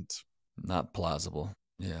really doesn't. Not plausible.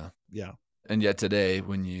 Yeah. Yeah. And yet today,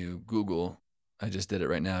 when you Google, I just did it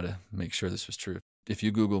right now to make sure this was true. If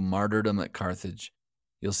you Google martyrdom at Carthage,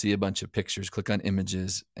 you'll see a bunch of pictures. Click on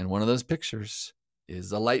images, and one of those pictures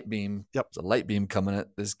is a light beam. Yep. It's a light beam coming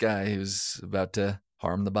at this guy who's about to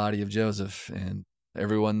harm the body of Joseph, and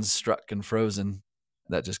everyone's struck and frozen.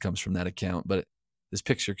 That just comes from that account. But this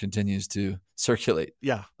picture continues to circulate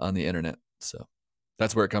on the internet. So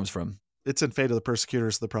that's where it comes from. It's in Fate of the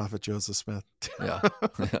Persecutors, the prophet Joseph Smith. Yeah.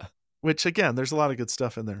 Which, again, there's a lot of good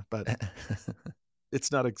stuff in there, but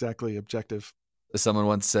it's not exactly objective. Someone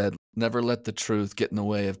once said, never let the truth get in the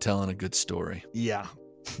way of telling a good story. Yeah.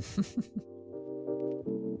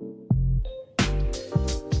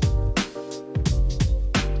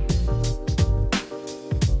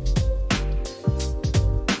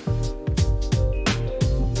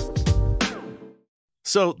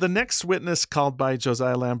 So the next witness called by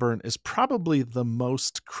Josiah Lamburn is probably the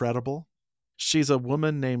most credible. She's a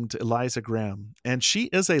woman named Eliza Graham, and she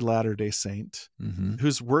is a Latter-day Saint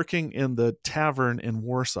who's working in the tavern in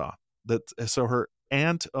Warsaw. So her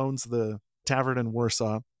aunt owns the tavern in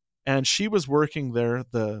Warsaw, and she was working there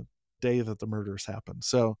the day that the murders happened.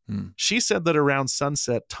 So she said that around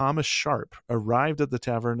sunset, Thomas Sharp arrived at the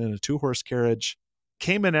tavern in a 2-horse carriage,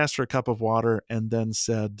 came and asked for a cup of water, and then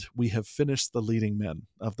said, "We have finished the leading men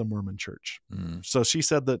of the Mormon church." So she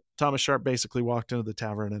said that Thomas Sharp basically walked into the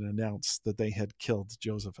tavern and announced that they had killed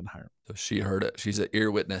Joseph and Hyrum. So she heard it. She's an ear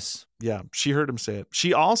witness. Yeah, she heard him say it.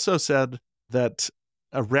 She also said that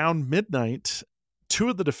around midnight, 2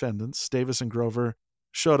 of the defendants, Davis and Grover,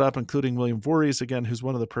 showed up, including William Voorhees, again, who's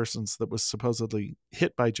one of the persons that was supposedly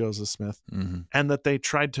hit by Joseph Smith, and that they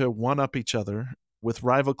tried to one-up each other with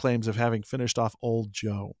rival claims of having finished off old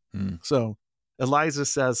Joe. So Eliza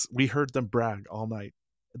says, we heard them brag all night.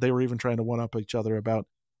 They were even trying to one-up each other about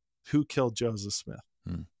who killed Joseph Smith.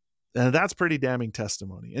 And that's pretty damning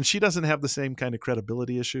testimony. And she doesn't have the same kind of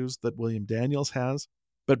credibility issues that William Daniels has.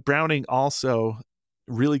 But Browning also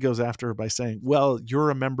really goes after her by saying, well, you're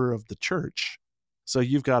a member of the church, so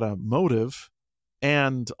you've got a motive.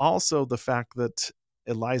 And also the fact that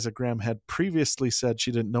Eliza Graham had previously said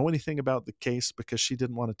she didn't know anything about the case because she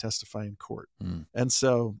didn't want to testify in court. And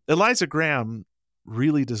so Eliza Graham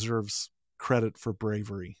really deserves credit for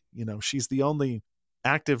bravery. You know, she's the only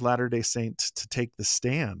active Latter-day Saint to take the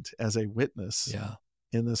stand as a witness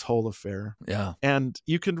in this whole affair. And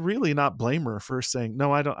you can really not blame her for saying,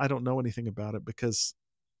 no, I don't know anything about it, because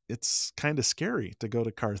it's kind of scary to go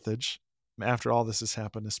to Carthage after all this has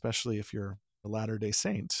happened, especially if you're a Latter-day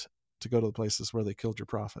Saint, to go to the places where they killed your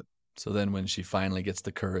prophet. So then when she finally gets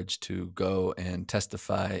the courage to go and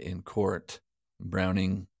testify in court,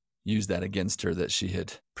 Browning used that against her, that she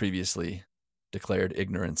had previously declared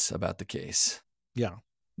ignorance about the case. Yeah.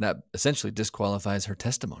 That essentially disqualifies her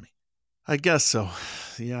testimony. I guess so.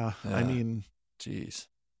 Yeah. I mean, geez.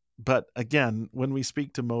 But again, when we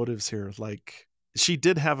speak to motives here, like, she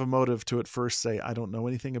did have a motive to at first say, I don't know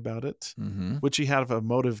anything about it. Would she have a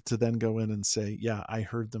motive to then go in and say, yeah, I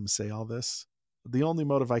heard them say all this? The only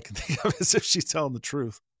motive I can think of is if she's telling the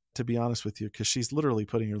truth, to be honest with you, because she's literally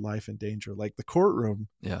putting her life in danger. Like, the courtroom,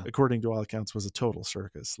 according to all accounts, was a total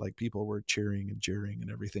circus. Like, people were cheering and jeering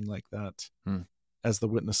and everything like that as the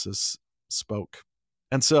witnesses spoke.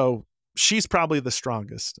 And so she's probably the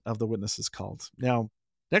strongest of the witnesses called. Now,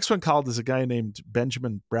 next one called is a guy named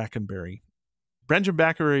Benjamin Brackenbury. Benjamin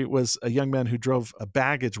Brackenbury was a young man who drove a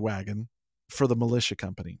baggage wagon for the militia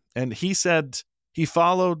company. And he said he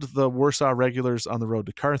followed the Warsaw regulars on the road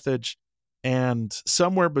to Carthage, and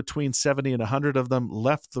somewhere between 70 and 100 of them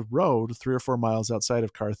left the road 3 or 4 miles outside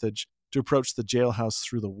of Carthage to approach the jailhouse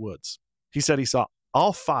through the woods. He said he saw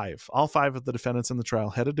all five of the defendants in the trial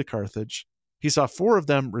headed to Carthage. He saw 4 of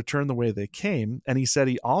them return the way they came, and he said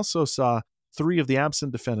he also saw 3 of the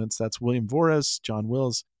absent defendants, that's William Voorhees, John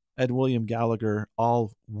Wills, and William Gallagher,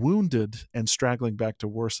 all wounded and straggling back to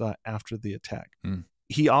Warsaw after the attack.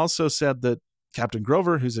 He also said that Captain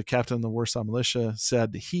Grover, who's a captain in the Warsaw militia,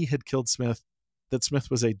 said he had killed Smith, that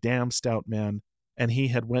Smith was a damn stout man, and he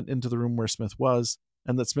had went into the room where Smith was,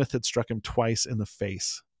 and that Smith had struck him twice in the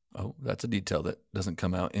face. Oh, that's a detail that doesn't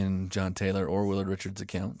come out in John Taylor or Willard Richards'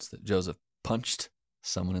 accounts, that Joseph punched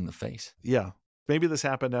someone in the face. Yeah. Maybe this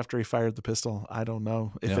happened after he fired the pistol. I don't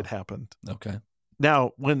know if it happened. Okay.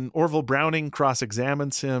 Now, when Orville Browning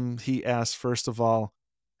cross-examines him, he asks, first of all,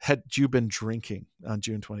 had you been drinking on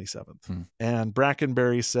June 27th? And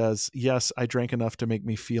Brackenbury says, yes, I drank enough to make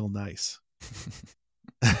me feel nice.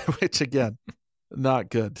 Which, again, not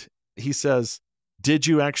good. He says, did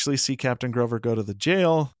you actually see Captain Grover go to the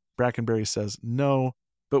jail? Brackenbury says, no.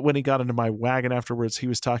 But when he got into my wagon afterwards, he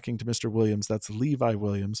was talking to Mr. Williams, that's Levi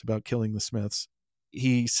Williams, about killing the Smiths.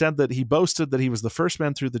 He said that he boasted that he was the first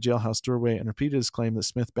man through the jailhouse doorway and repeated his claim that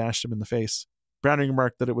Smith bashed him in the face. Browning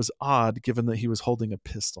remarked that it was odd given that he was holding a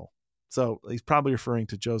pistol. So he's probably referring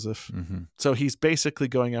to Joseph. So he's basically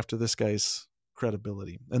going after this guy's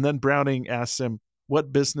credibility. And then Browning asks him,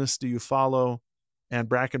 what business do you follow? And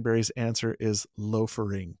Brackenbury's answer is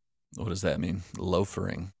loafering. What does that mean?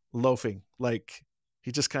 Loafering? Loafing. Like,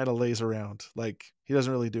 he just kind of lays around. Like, he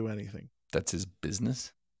doesn't really do anything. That's his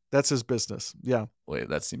business? That's his business. Yeah. Wait,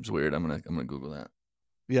 that seems weird. I'm gonna Google that.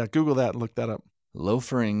 Yeah, Google that and look that up.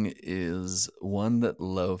 Loafering is one that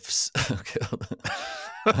loafs.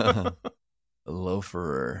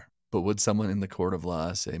 Loaferer. But would someone in the court of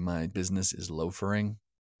law say my business is loafering?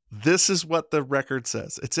 This is what the record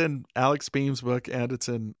says. It's in Alex Beam's book and it's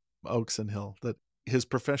in Oaks and Hill, that his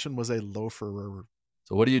profession was a loaferer.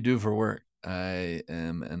 So what do you do for work? I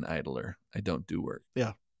am an idler. I don't do work.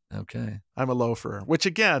 Yeah. Okay. I'm a loaferer, which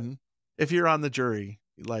again, if you're on the jury,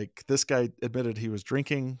 like, this guy admitted he was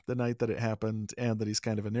drinking the night that it happened and that he's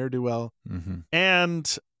kind of a ne'er-do-well.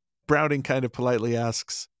 And Browning kind of politely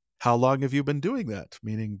asks, "How long have you been doing that?"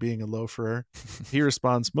 Meaning being a loafer. He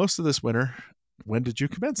responds, "Most of this winter." "When did you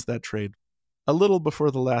commence that trade?" "A little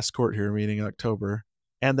before the last court hearing, meaning October."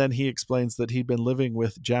 And then he explains that he'd been living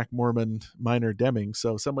with Jack Mormon Minor Deming,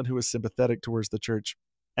 so someone who was sympathetic towards the church,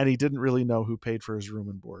 and he didn't really know who paid for his room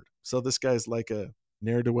and board. So this guy's like a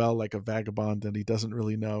ne'er-do-well, like a vagabond, and he doesn't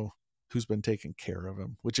really know who's been taking care of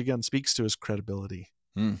him, which again speaks to his credibility.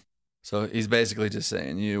 So he's basically just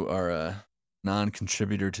saying you are a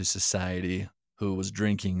non-contributor to society who was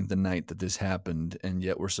drinking the night that this happened, and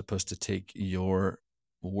yet we're supposed to take your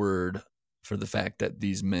word for the fact that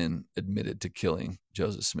these men admitted to killing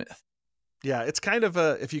Joseph Smith. Yeah, it's kind of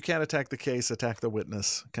a, if you can't attack the case, attack the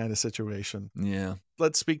witness kind of situation. Yeah.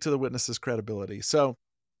 Let's speak to the witness's credibility. So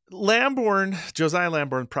Lamborn, Josiah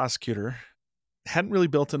Lamborn, prosecutor, hadn't really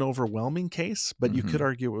built an overwhelming case, but you could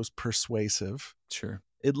argue it was persuasive. Sure.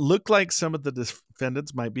 It looked like some of the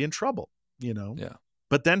defendants might be in trouble, Yeah.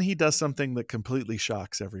 But then he does something that completely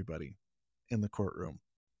shocks everybody in the courtroom.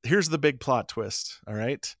 Here's the big plot twist, all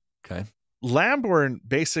right? Okay. Lamborn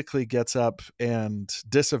basically gets up and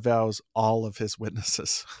disavows all of his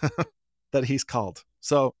witnesses that he's called.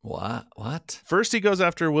 So what? First he goes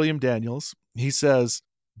after William Daniels. He says,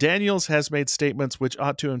 Daniels has made statements which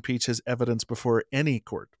ought to impeach his evidence before any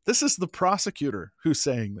court. This is the prosecutor who's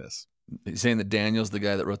saying this. He's saying that Daniels, the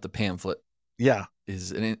guy that wrote the pamphlet,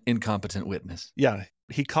 is an incompetent witness. Yeah.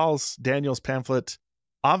 He calls Daniels' pamphlet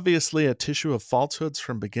obviously a tissue of falsehoods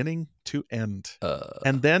from beginning to end.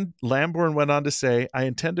 And then Lamborn went on to say, I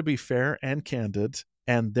intend to be fair and candid,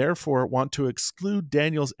 and therefore want to exclude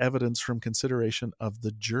Daniels' evidence from consideration of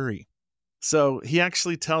the jury. So he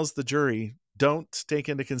actually tells the jury, don't take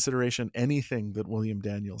into consideration anything that William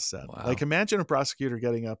Daniels said. Wow. Like, imagine a prosecutor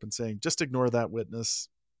getting up and saying, just ignore that witness.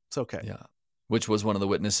 It's okay. Yeah. Which was one of the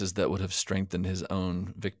witnesses that would have strengthened his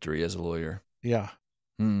own victory as a lawyer. Yeah.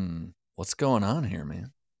 What's going on here,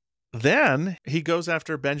 man? Then he goes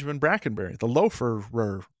after Benjamin Brackenbury, the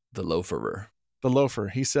loaferer. The loafer.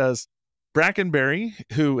 He says, Brackenbury,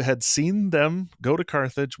 who had seen them go to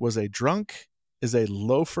Carthage, was a drunk, is a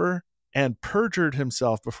loafer, and perjured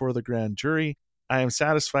himself before the grand jury. I am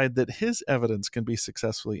satisfied that his evidence can be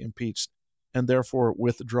successfully impeached, and therefore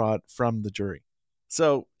withdraw it from the jury.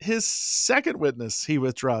 So his second witness, he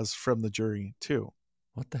withdraws from the jury too.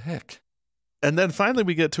 What the heck? And then finally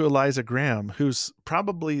we get to Eliza Graham, who's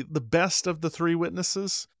probably the best of the three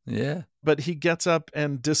witnesses. Yeah. But he gets up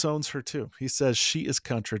and disowns her too. He says she is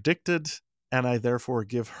contradicted, and I therefore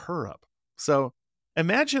give her up. So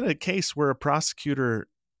imagine a case where a prosecutor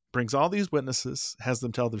brings all these witnesses, has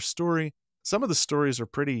them tell their story. Some of the stories are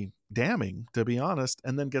pretty damning, to be honest,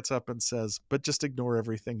 and then gets up and says, but just ignore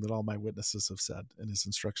everything that all my witnesses have said in his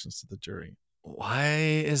instructions to the jury. Why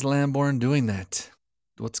is Lamborn doing that?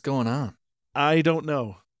 What's going on? I don't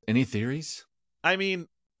know. Any theories? I mean,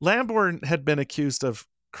 Lamborn had been accused of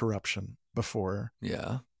corruption before.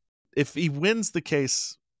 Yeah. If he wins the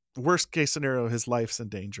case, worst case scenario, his life's in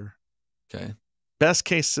danger. Okay. Best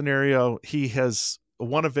case scenario, he has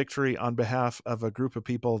won a victory on behalf of a group of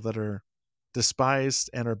people that are despised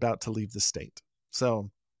and are about to leave the state.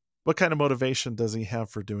 So what kind of motivation does he have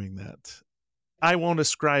for doing that? I won't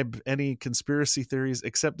ascribe any conspiracy theories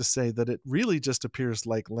except to say that it really just appears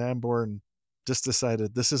like Lamborn just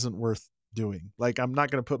decided this isn't worth doing. Like, I'm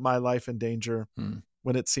not going to put my life in danger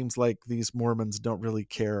when it seems like these Mormons don't really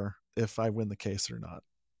care if I win the case or not.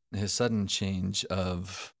 His sudden change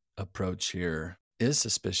of approach here is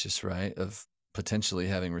suspicious, right? Of potentially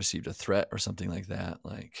having received a threat or something like that.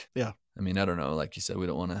 Like, yeah. I mean, I don't know. Like you said, we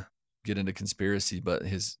don't want to get into conspiracy, but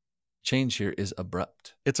his change here is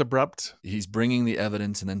abrupt. It's abrupt. He's bringing the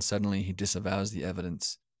evidence, and then suddenly he disavows the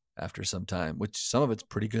evidence after some time, which some of it's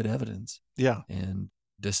pretty good evidence. Yeah. And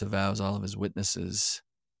disavows all of his witnesses.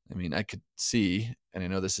 I mean, I could see, and I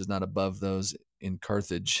know this is not above those in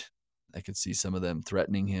Carthage, I could see some of them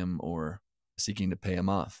threatening him or seeking to pay him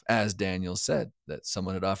off. As Daniel said, that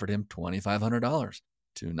someone had offered him $2,500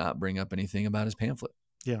 to not bring up anything about his pamphlet.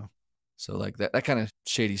 Yeah. So like that kind of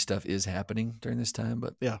shady stuff is happening during this time.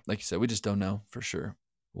 But yeah, like you said, we just don't know for sure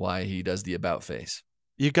why he does the about face.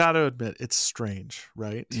 You got to admit, it's strange,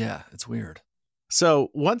 right? Yeah, it's weird. So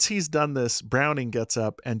once he's done this, Browning gets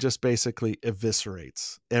up and just basically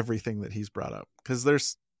eviscerates everything that he's brought up. Because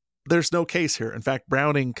there's no case here. In fact,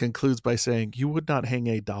 Browning concludes by saying, you would not hang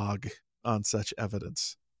a dog on such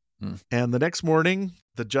evidence. And the next morning,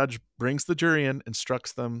 the judge brings the jury in,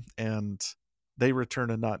 instructs them, and they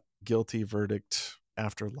return a not guilty verdict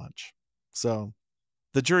after lunch. So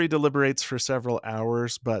the jury deliberates for several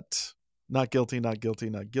hours, but not guilty, not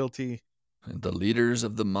guilty, not guilty. And the leaders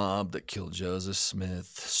of the mob that killed Joseph Smith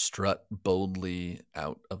strut boldly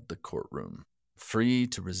out of the courtroom, free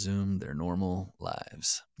to resume their normal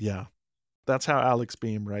lives. Yeah. That's how Alex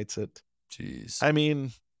Beam writes it. Jeez. I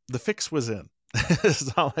mean, the fix was in.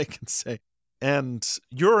 Is all I can say. And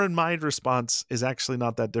your and my response is actually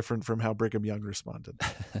not that different from how Brigham Young responded.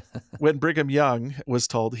 When Brigham Young was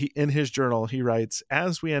told, in his journal, he writes,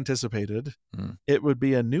 "As we anticipated, it would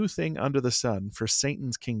be a new thing under the sun for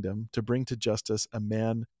Satan's kingdom to bring to justice a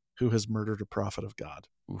man who has murdered a prophet of God."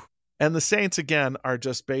 Oof. And the saints, again, are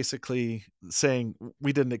just basically saying,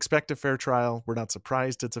 we didn't expect a fair trial. We're not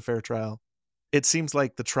surprised it's a fair trial. It seems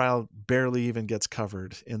like the trial barely even gets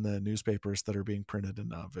covered in the newspapers that are being printed in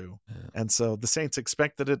Nauvoo. Yeah. And so the saints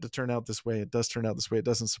expected it to turn out this way. It does turn out this way. It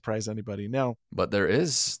doesn't surprise anybody. No. But there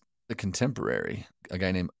is a contemporary, a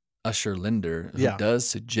guy named Usher Linder, who does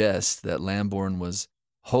suggest that Lamborn was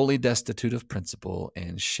wholly destitute of principle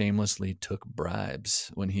and shamelessly took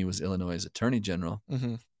bribes when he was Illinois' attorney general.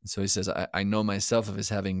 Mm-hmm. So he says, I know myself of his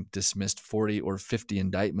having dismissed 40 or 50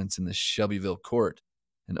 indictments in the Shelbyville court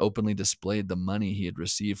and openly displayed the money he had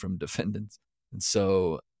received from defendants. And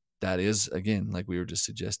so that is, again, like we were just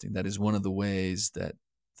suggesting, that is one of the ways that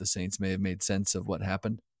the saints may have made sense of what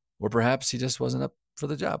happened. Or perhaps he just wasn't up for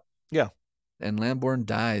the job. Yeah. And Lamborn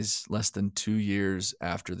dies less than 2 years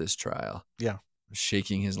after this trial. Yeah.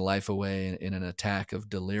 Shaking his life away in an attack of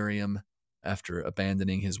delirium after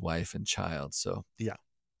abandoning his wife and child. So yeah,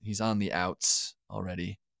 he's on the outs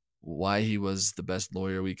already. Why he was the best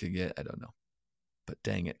lawyer we could get, I don't know. But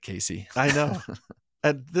dang it, Casey. I know.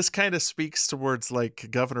 And this kind of speaks towards like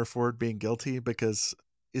Governor Ford being guilty, because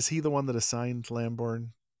is he the one that assigned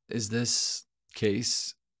Lamborn? Is this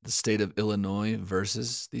case the state of Illinois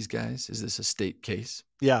versus these guys? Is this a state case?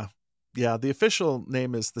 Yeah. Yeah. The official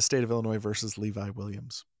name is the state of Illinois versus Levi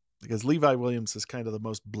Williams, because Levi Williams is kind of the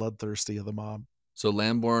most bloodthirsty of the mob. So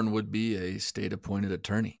Lamborn would be a state-appointed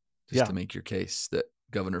attorney just to make your case that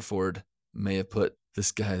Governor Ford may have put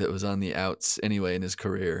this guy that was on the outs anyway in his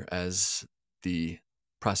career as the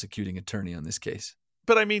prosecuting attorney on this case.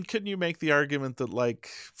 But I mean, couldn't you make the argument that like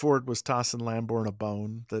Ford was tossing Lamborn a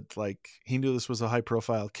bone, that like he knew this was a high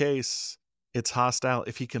profile case. It's hostile.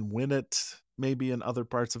 If he can win it, maybe in other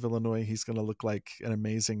parts of Illinois, he's going to look like an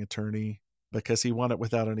amazing attorney because he won it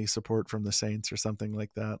without any support from the saints or something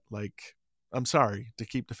like that. Like, I'm sorry to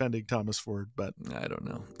keep defending Thomas Ford, but I don't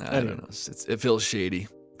know. I don't know. It feels shady.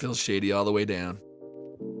 It feels shady all the way down.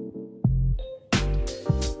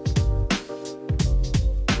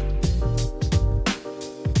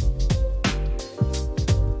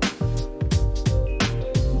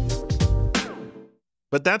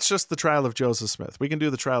 But that's just the trial of Joseph Smith. We can do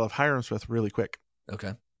the trial of Hyrum Smith really quick.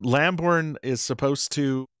 Okay. Lamborn is supposed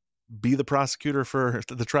to be the prosecutor for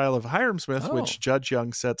the trial of Hyrum Smith, which Judge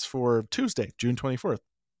Young sets for Tuesday, June 24th.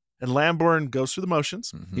 And Lamborn goes through the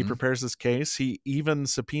motions. Mm-hmm. He prepares his case. He even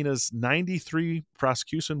subpoenas 93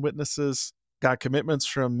 prosecution witnesses, got commitments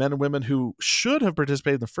from men and women who should have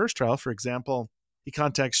participated in the first trial. For example, he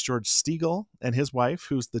contacts George Stiegel and his wife,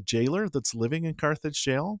 who's the jailer that's living in Carthage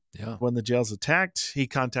jail. Yeah. When the jail's attacked, he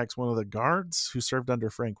contacts one of the guards who served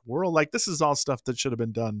under Frank Worrell. Like, this is all stuff that should have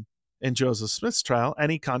been done in Joseph Smith's trial.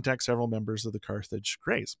 And he contacts several members of the Carthage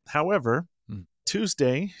Greys. However,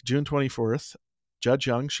 Tuesday, June 24th, Judge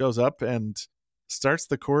Young shows up and starts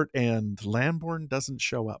the court, and Lamborn doesn't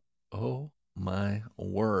show up. Oh, my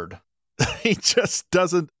word. He just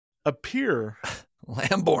doesn't appear.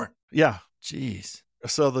 Lamborn. Yeah. Jeez.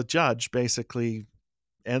 So the judge basically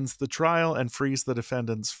ends the trial and frees the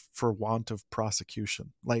defendants for want of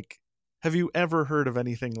prosecution. Like, have you ever heard of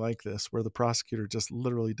anything like this where the prosecutor just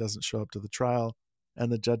literally doesn't show up to the trial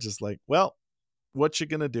and the judge is like, well, what you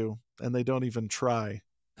gonna do? And they don't even try.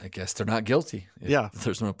 I guess they're not guilty. If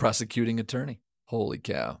there's no prosecuting attorney. Holy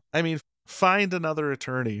cow. I mean, find another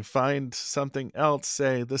attorney, find something else,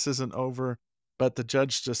 say this isn't over. But the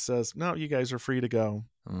judge just says, no, you guys are free to go.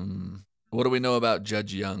 What do we know about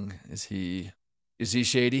Judge Young? Is he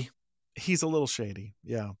shady? He's a little shady.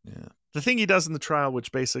 Yeah. The thing he does in the trial,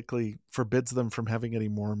 which basically forbids them from having any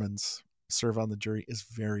Mormons serve on the jury, is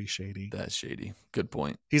very shady. That's shady. Good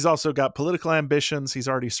point. He's also got political ambitions. He's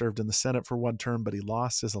already served in the Senate for one term, but he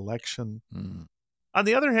lost his election. On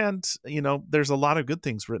the other hand, there's a lot of good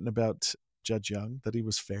things written about Judge Young, that he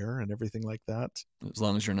was fair and everything like that. As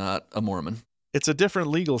long as you're not a Mormon. It's a different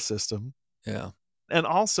legal system. Yeah. And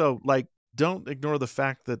also, like, don't ignore the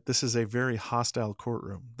fact that this is a very hostile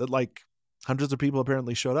courtroom, that like hundreds of people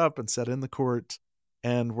apparently showed up and sat in the court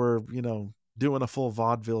and were, doing a full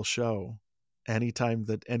vaudeville show anytime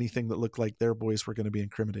that anything that looked like their boys were going to be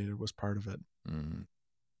incriminated was part of it.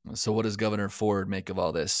 So what does Governor Ford make of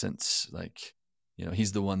all this, since, like,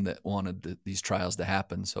 he's the one that wanted these trials to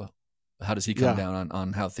happen? So how does he come down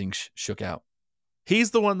on how things shook out?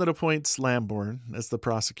 He's the one that appoints Lamborn as the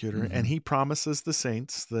prosecutor, and he promises the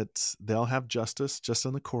saints that they'll have justice just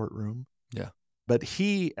in the courtroom. Yeah. But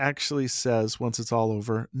he actually says, once it's all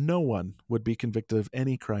over, no one would be convicted of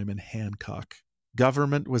any crime in Hancock.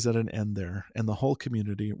 Government was at an end there, and the whole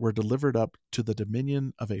community were delivered up to the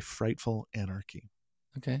dominion of a frightful anarchy.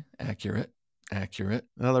 Okay, accurate.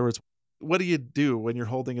 In other words, what do you do when you're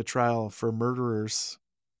holding a trial for murderers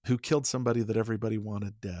who killed somebody that everybody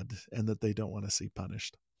wanted dead and that they don't want to see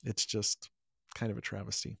punished? It's just kind of a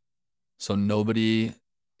travesty. So nobody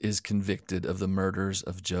is convicted of the murders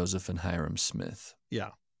of Joseph and Hyrum Smith. Yeah.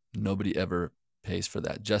 Nobody ever pays for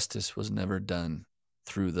that. Justice was never done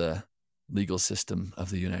through the legal system of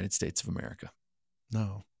the United States of America.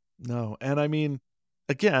 No. And I mean,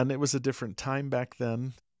 again, it was a different time back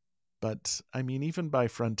then. But I mean, even by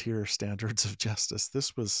frontier standards of justice,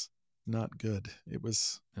 this was not good. It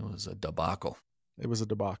was a debacle. It was a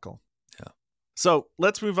debacle. Yeah. So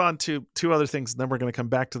let's move on to two other things, and then we're going to come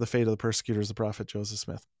back to the fate of the persecutors, the prophet Joseph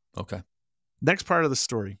Smith. Okay. Next part of the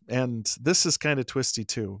story, and this is kind of twisty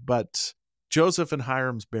too, but Joseph and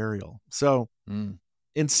Hyrum's burial. So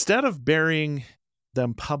instead of burying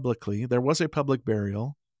them publicly, there was a public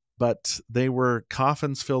burial, but they were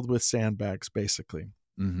coffins filled with sandbags, basically.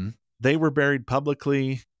 Mm-hmm. They were buried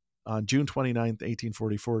publicly on June 29th,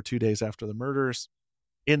 1844, 2 days after the murders.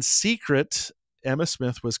 In secret, Emma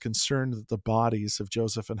Smith was concerned that the bodies of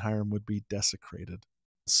Joseph and Hyrum would be desecrated.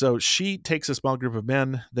 So she takes a small group of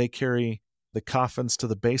men. They carry the coffins to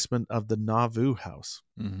the basement of the Nauvoo house,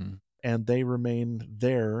 and they remain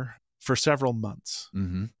there for several months.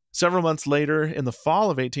 Several months later, in the fall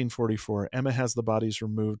of 1844, Emma has the bodies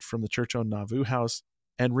removed from the church-owned Nauvoo house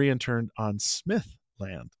and reinterred on Smith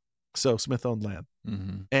land. So Smith-owned land.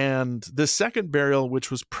 And the second burial,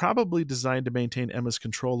 which was probably designed to maintain Emma's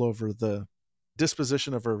control over the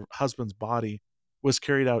disposition of her husband's body, was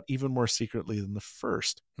carried out even more secretly than the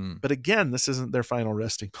first. But again, this isn't their final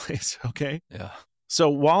resting place, okay? Yeah. So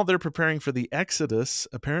while they're preparing for the Exodus,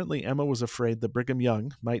 apparently Emma was afraid that Brigham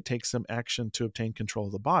Young might take some action to obtain control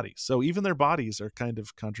of the body. So even their bodies are kind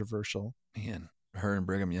of controversial. Man, her and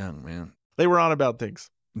Brigham Young, man. They were on about things.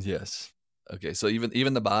 Yes. Okay, so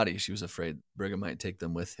even the body, she was afraid Brigham might take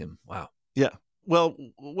them with him. Wow. Yeah. Well,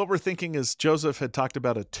 what we're thinking is Joseph had talked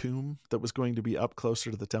about a tomb that was going to be up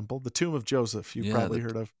closer to the temple. The tomb of Joseph, you've probably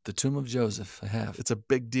heard of. The tomb of Joseph, I have. It's a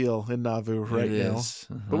big deal in Nauvoo right now.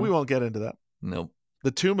 But we won't get into that. Nope.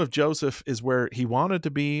 The tomb of Joseph is where he wanted to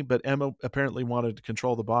be, but Emma apparently wanted to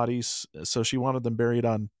control the bodies, so she wanted them buried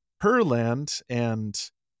on her land. And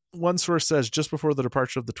one source says just before the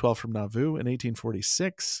departure of the 12 from Nauvoo in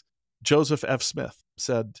 1846, Joseph F. Smith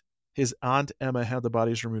said his aunt Emma had the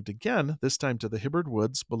bodies removed again, this time to the Hibbard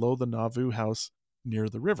Woods below the Nauvoo house near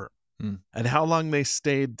the river. And how long they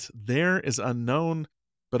stayed there is unknown,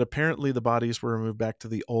 but apparently the bodies were removed back to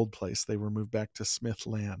the old place. They were moved back to Smith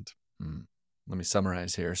land. Let me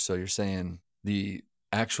summarize here. So you're saying the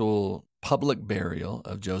actual public burial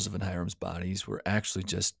of Joseph and Hyrum's bodies were actually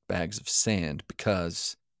just bags of sand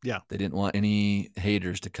because they didn't want any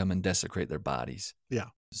haters to come and desecrate their bodies. Yeah.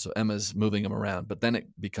 So Emma's moving them around, but then it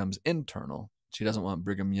becomes internal. She doesn't want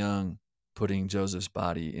Brigham Young putting Joseph's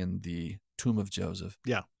body in the tomb of Joseph.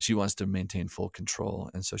 Yeah. She wants to maintain full control.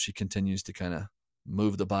 And so she continues to kind of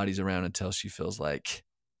move the bodies around until she feels like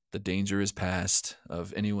the danger is past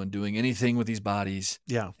of anyone doing anything with these bodies.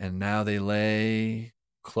 Yeah. And now they lay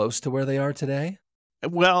close to where they are today?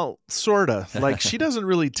 Well, sort of. Like, she doesn't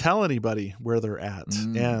really tell anybody where they're at.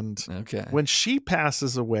 And when she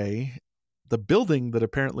passes away, the building that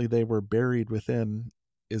apparently they were buried within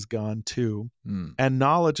is gone too. And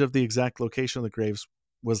knowledge of the exact location of the graves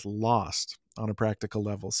was lost on a practical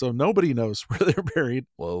level. So nobody knows where they're buried.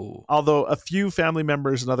 Whoa. Although a few family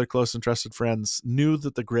members and other close and trusted friends knew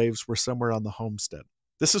that the graves were somewhere on the homestead.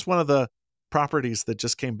 This is one of the properties that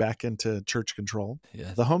just came back into church control.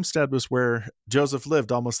 Yes. The homestead was where Joseph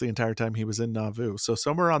lived almost the entire time he was in Nauvoo. So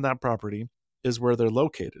somewhere on that property is where they're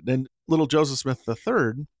located. And little Joseph Smith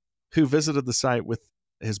III, who visited the site with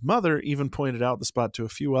his mother, even pointed out the spot to a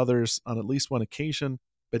few others on at least one occasion,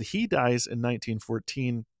 but he dies in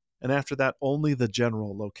 1914. And after that, only the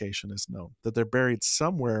general location is known, that they're buried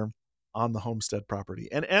somewhere on the homestead property.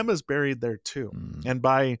 And Emma's buried there too. And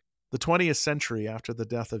by the 20th century, after the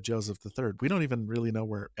death of Joseph III, we don't even really know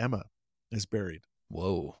where Emma is buried.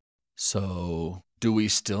 Whoa. So do we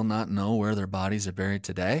still not know where their bodies are buried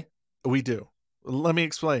today? We do. Let me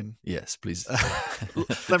explain. Yes, please.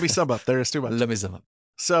 Let me sum up. There is too much. Let me sum up.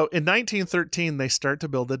 So in 1913, they start to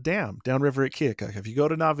build a dam downriver at Keokuk. If you go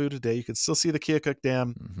to Nauvoo today, you can still see the Keokuk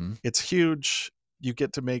Dam. Mm-hmm. It's huge. You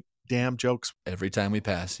get to make dam jokes. Every time we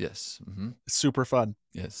pass, yes. Mm-hmm. It's super fun.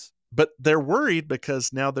 Yes. But they're worried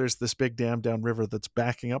because now there's this big dam downriver that's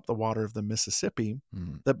backing up the water of the Mississippi,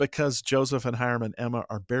 that because Joseph and Hyrum and Emma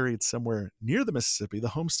are buried somewhere near the Mississippi, the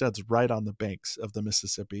homestead's right on the banks of the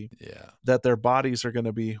Mississippi, that their bodies are going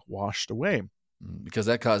to be washed away. Because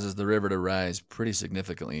that causes the river to rise pretty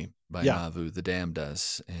significantly by Nauvoo. The dam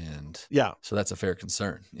does. And so that's a fair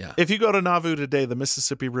concern. Yeah. If you go to Nauvoo today, the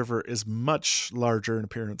Mississippi River is much larger in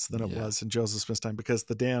appearance than it was in Joseph Smith's time because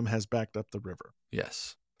the dam has backed up the river.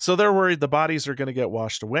 Yes. So they're worried the bodies are going to get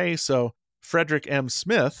washed away. So Frederick M.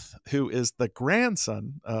 Smith, who is the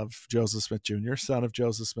grandson of Joseph Smith Jr., son of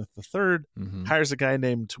Joseph Smith III, hires a guy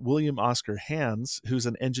named William Oscar Hands, who's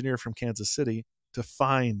an engineer from Kansas City, to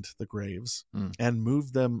find the graves and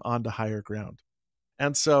move them onto higher ground.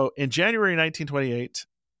 And so in January 1928,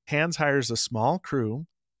 Hands hires a small crew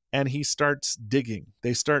and he starts digging.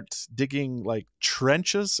 They start digging like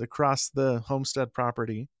trenches across the homestead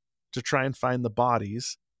property to try and find the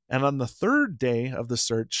bodies. And on the third day of the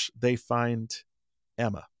search, they find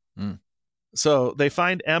Emma. So they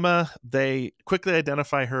find Emma. They quickly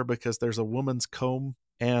identify her because there's a woman's comb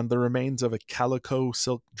and the remains of a calico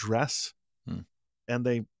silk dress. And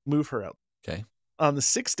they move her out. Okay. On the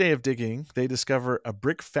sixth day of digging, they discover a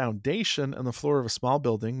brick foundation on the floor of a small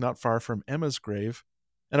building not far from Emma's grave.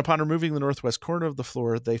 And upon removing the northwest corner of the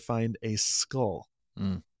floor, they find a skull.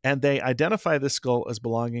 And they identify this skull as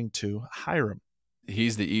belonging to Hyrum.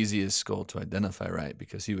 He's the easiest skull to identify, right?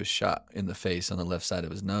 Because he was shot in the face on the left side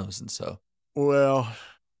of his nose. And so. Well.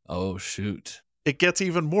 Oh, shoot. It gets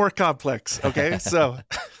even more complex. Okay. So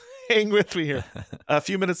hang with me here. A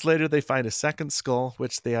few minutes later, they find a second skull,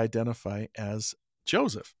 which they identify as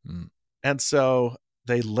Joseph. And so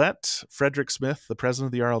they let Frederick Smith, the president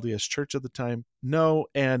of the RLDS church at the time, know.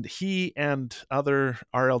 And he and other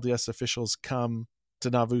RLDS officials come to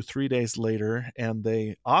Nauvoo 3 days later, and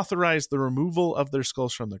they authorize the removal of their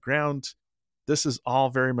skulls from the ground. This is all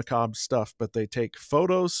very macabre stuff, but they take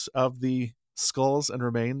photos of the skulls and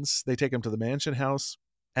remains. They take them to the mansion house,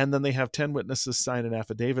 and then they have 10 witnesses sign an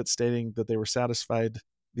affidavit stating that they were satisfied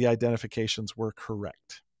the identifications were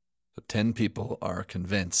correct. So 10 people are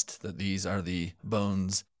convinced that these are the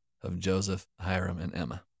bones of Joseph, Hyrum, and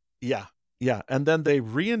Emma. Yeah. And then they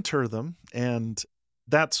reinter them, and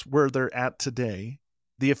that's where they're at today.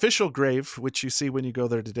 The official grave, which you see when you go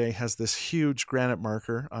there today, has this huge granite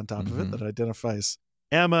marker on top of it that identifies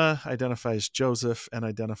Emma, identifies Joseph, and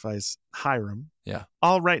identifies Hyrum. Yeah.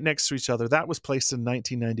 All right next to each other. That was placed in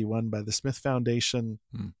 1991 by the Smith Foundation,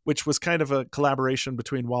 which was kind of a collaboration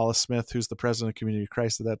between Wallace Smith, who's the president of Community of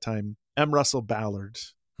Christ at that time, M. Russell Ballard.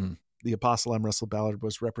 The apostle M. Russell Ballard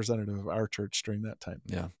was representative of our church during that time.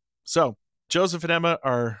 Yeah. So Joseph and Emma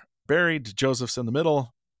are buried. Joseph's in the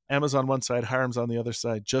middle. Emma's on one side, Hyrum's on the other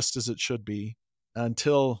side, just as it should be,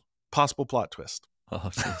 until possible plot twist.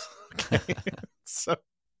 Oh, jeez. Okay. So,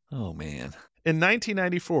 oh, man. In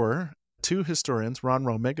 1994, two historians, Ron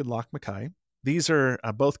Romig and Locke Mackay, these are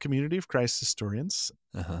both Community of Christ historians,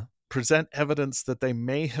 present evidence that they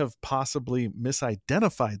may have possibly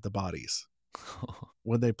misidentified the bodies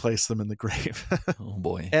when they placed them in the grave. Oh,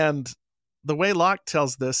 boy. And the way Locke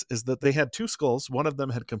tells this is that they had two skulls. One of them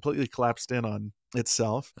had completely collapsed in on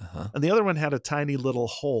itself, and the other one had a tiny little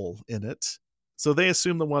hole in it. So they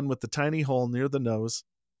assume the one with the tiny hole near the nose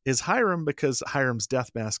is Hyrum because Hyrum's death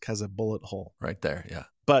mask has a bullet hole. Right there, yeah.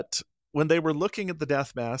 But when they were looking at the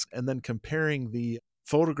death mask and then comparing the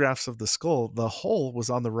photographs of the skull, the hole was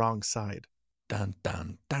on the wrong side. Dun,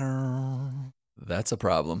 dun, dun. That's a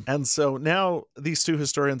problem. And so now these two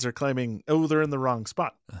historians are claiming, oh, they're in the wrong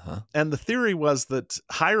spot. And the theory was that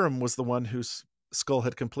Hyrum was the one whose skull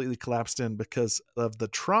had completely collapsed in because of the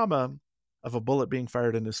trauma of a bullet being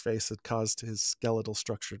fired in his face had caused his skeletal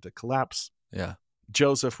structure to collapse. Yeah.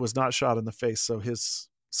 Joseph was not shot in the face, so his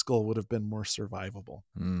skull would have been more survivable.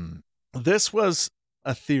 This was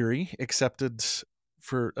a theory accepted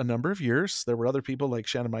for a number of years. There were other people like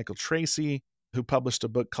Shannon Michael Tracy who published a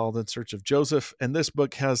book called In Search of Joseph. And this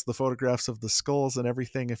book has the photographs of the skulls and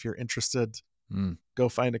everything. If you're interested, go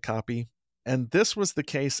find a copy. And this was the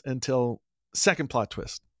case until second plot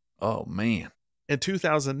twist. Oh, man. In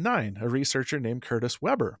 2009, a researcher named Curtis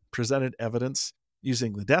Weber presented evidence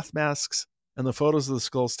using the death masks and the photos of the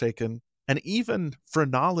skulls taken, and even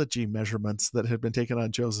phrenology measurements that had been taken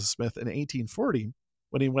on Joseph Smith in 1840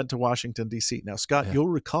 when he went to Washington, D.C. Now, Scott, you'll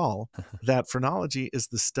recall that phrenology is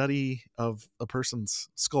the study of a person's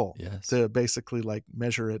skull to basically like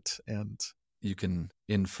measure it and you can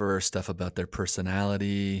infer stuff about their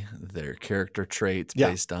personality, their character traits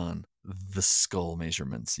based on the skull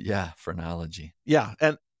measurements. Yeah, phrenology. Yeah,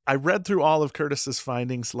 and I read through all of Curtis's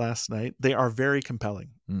findings last night. They are very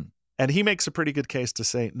compelling. And he makes a pretty good case to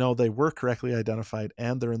say, no, they were correctly identified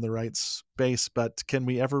and they're in the right space, but can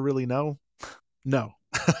we ever really know? No.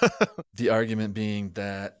 The argument being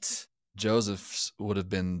that Joseph's would have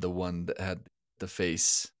been the one that had the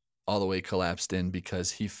face all the way collapsed in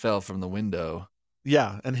because he fell from the window.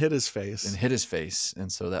 Yeah, and hit his face.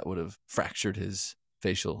 And so that would have fractured his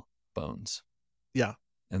facial bones. Yeah.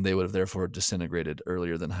 And they would have therefore disintegrated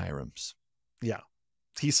earlier than Hyrum's. Yeah.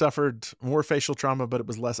 He suffered more facial trauma, but it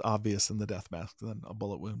was less obvious in the death mask than a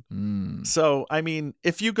bullet wound. So, I mean,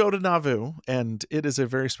 if you go to Nauvoo, and it is a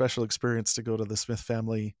very special experience to go to the Smith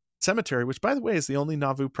family cemetery, which, by the way, is the only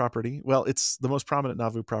Nauvoo property. Well, it's the most prominent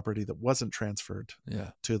Nauvoo property that wasn't transferred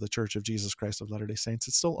to the Church of Jesus Christ of Latter-day Saints.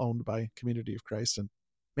 It's still owned by Community of Christ and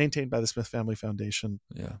maintained by the Smith Family Foundation.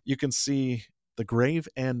 Yeah. You can see the grave,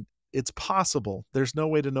 and it's possible. There's no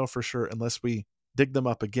way to know for sure unless we dig them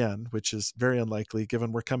up again, which is very unlikely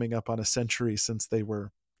given we're coming up on a century since they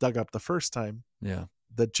were dug up the first time. Yeah.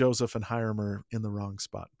 That Joseph and Hyrum are in the wrong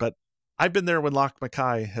spot. But I've been there when Locke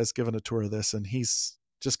Mackay has given a tour of this, and he's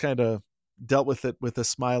just kind of dealt with it with a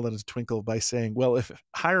smile and a twinkle by saying, well, if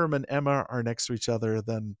Hyrum and Emma are next to each other,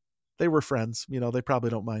 then they were friends. You know, they probably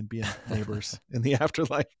don't mind being neighbors in the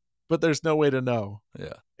afterlife, but there's no way to know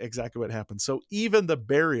exactly what happened. So even the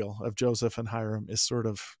burial of Joseph and Hyrum is sort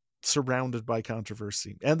of surrounded by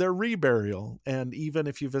controversy, and their reburial. And even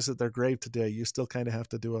if you visit their grave today, you still kind of have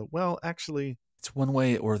to do actually, it's one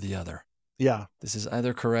way or the other. Yeah. This is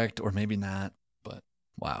either correct or maybe not, but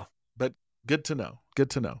wow. But good to know.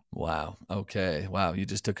 Good to know. Wow. Okay. Wow. You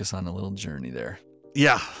just took us on a little journey there.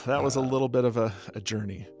 Yeah. That was a little bit of a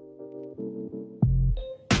journey.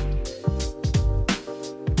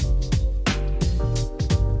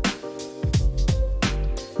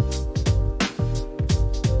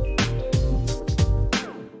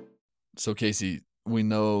 So, Casey, we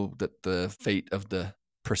know that the fate of the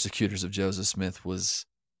persecutors of Joseph Smith was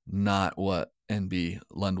not what N.B.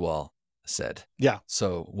 Lundwall said. Yeah.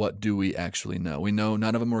 So what do we actually know? We know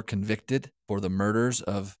none of them were convicted for the murders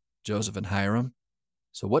of Joseph and Hyrum.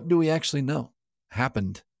 So what do we actually know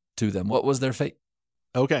happened to them? What was their fate?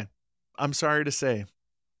 Okay. I'm sorry to say,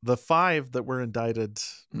 the 5 that were indicted,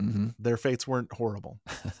 their fates weren't horrible.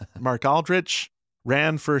 Mark Aldrich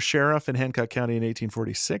ran for sheriff in Hancock County in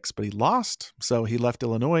 1846, but he lost. So he left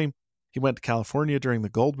Illinois. He went to California during the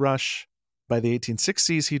gold rush. By the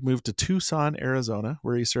 1860s, he'd moved to Tucson, Arizona,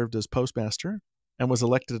 where he served as postmaster and was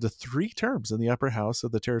elected to 3 terms in the upper house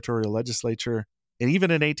of the territorial legislature. And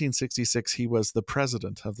even in 1866, he was the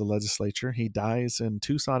president of the legislature. He dies in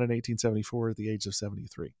Tucson in 1874 at the age of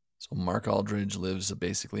 73. So Mark Aldrich lives a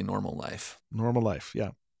basically normal life. Normal life,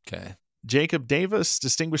 yeah. Okay. Jacob Davis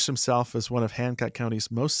distinguished himself as one of Hancock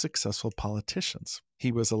County's most successful politicians.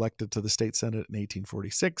 He was elected to the state senate in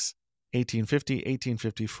 1846, 1850,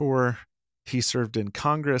 1854. He served in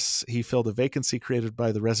Congress. He filled a vacancy created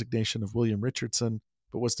by the resignation of William Richardson,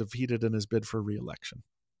 but was defeated in his bid for re-election.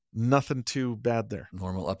 Nothing too bad there.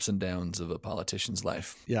 Normal ups and downs of a politician's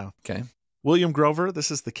life. Yeah. Okay. William Grover,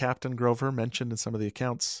 this is the Captain Grover mentioned in some of the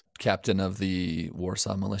accounts. Captain of the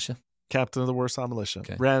Warsaw Militia. Captain of the Warsaw Militia.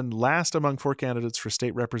 Okay. Ran last among 4 candidates for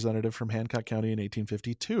state representative from Hancock County in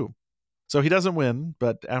 1852. So he doesn't win,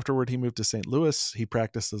 but afterward he moved to St. Louis. He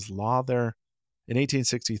practiced his law there. In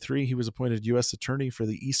 1863, he was appointed U.S. Attorney for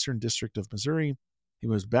the Eastern District of Missouri. He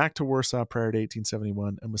moved back to Warsaw prior to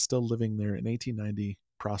 1871 and was still living there in 1890,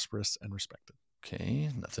 prosperous and respected. Okay,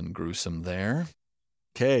 nothing gruesome there.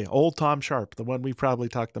 Okay, old Tom Sharp, the one we probably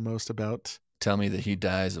talked the most about. Tell me that he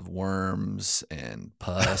dies of worms and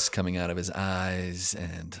pus coming out of his eyes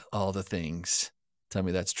and all the things. Tell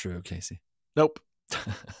me that's true, Casey. Nope.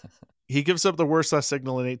 He gives up the Warsaw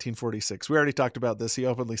Signal in 1846. We already talked about this. He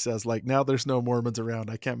openly says, now there's no Mormons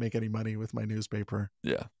around. I can't make any money with my newspaper.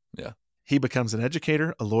 Yeah, yeah. He becomes an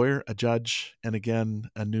educator, a lawyer, a judge, and again,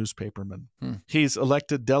 a newspaperman. He's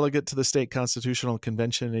elected delegate to the State Constitutional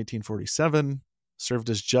Convention in 1847, served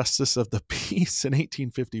as Justice of the Peace in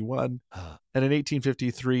 1851, and in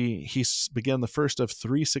 1853, he began the first of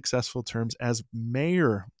 3 successful terms as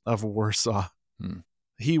mayor of Warsaw.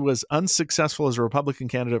 He was unsuccessful as a Republican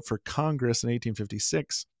candidate for Congress in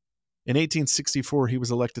 1856. In 1864, he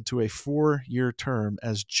was elected to a 4-year term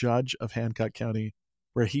as judge of Hancock County,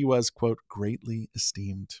 where he was, quote, greatly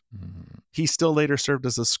esteemed. He still later served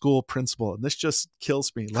as a school principal, and this just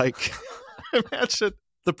kills me. Imagine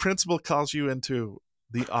the principal calls you into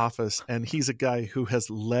the office, and he's a guy who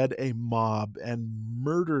has led a mob and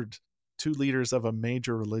murdered two leaders of a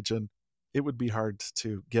major religion, it would be hard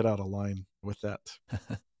to get out of line with that.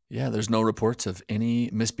 Yeah, there's no reports of any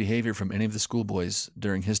misbehavior from any of the schoolboys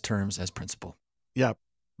during his terms as principal. Yeah,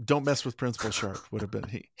 don't mess with Principal Sharp would have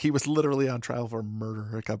been he was literally on trial for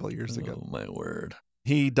murder a couple of years ago. Oh, my word.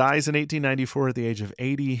 He dies in 1894 at the age of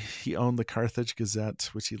 80. He owned the Carthage Gazette,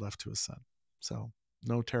 which he left to his son. So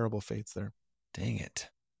no terrible fates there. Dang it.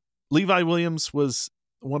 Levi Williams was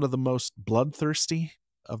one of the most bloodthirsty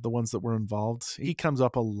of the ones that were involved. He comes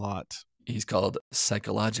up a lot. He's called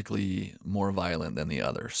psychologically more violent than the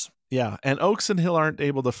others. Yeah, and Oaks and Hill aren't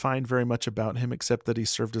able to find very much about him except that he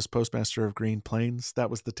served as postmaster of Green Plains. That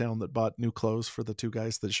was the town that bought new clothes for the two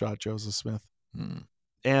guys that shot Joseph Smith.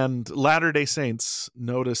 And Latter-day Saints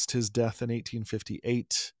noticed his death in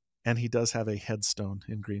 1858, and he does have a headstone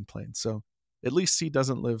in Green Plains. So at least he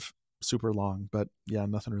doesn't live super long, but yeah,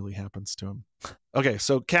 nothing really happens to him. Okay,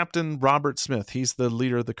 so Captain Robert Smith, he's the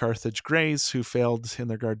leader of the Carthage Greys who failed in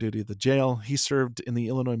their guard duty at the jail. He served in the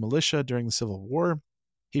Illinois militia during the Civil War.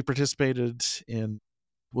 He participated in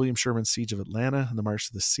William Sherman's siege of Atlanta and the March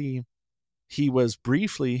to the Sea. He was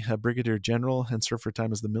briefly a brigadier general and served for a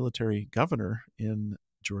time as the military governor in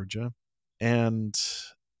Georgia. And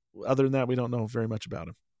other than that, we don't know very much about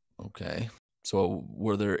him. Okay. So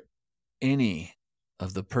were there any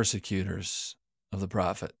of the persecutors of the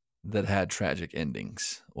prophet that had tragic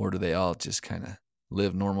endings, or do they all just kind of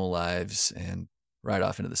live normal lives and ride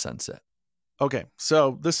off into the sunset? Okay,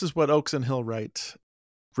 so this is what Oaks and Hill write.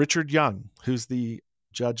 Richard Young, who's the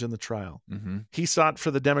judge in the trial, he sought for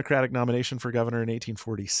the Democratic nomination for governor in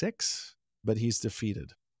 1846, but he's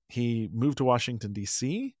defeated. He moved to Washington,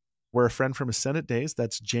 D.C., where a friend from his Senate days,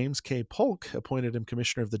 that's James K. Polk, appointed him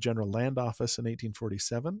commissioner of the General Land Office in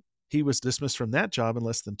 1847. He was dismissed from that job in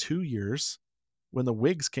less than 2 years. When the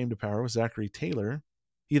Whigs came to power with Zachary Taylor,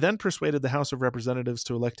 he then persuaded the House of Representatives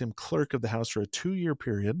to elect him clerk of the House for a 2-year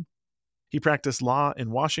period. He practiced law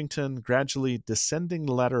in Washington, gradually descending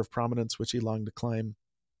the ladder of prominence which he longed to climb.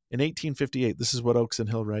 In 1858, this is what Oaks and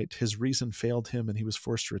Hill write, his reason failed him and he was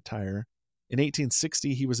forced to retire. In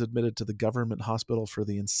 1860, he was admitted to the Government Hospital for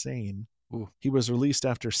the Insane. Ooh. He was released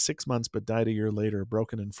after 6 months but died a year later,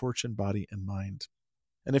 broken in fortune, body, and mind.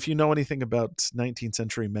 And if you know anything about 19th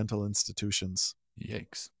century mental institutions,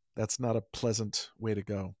 yikes, that's not a pleasant way to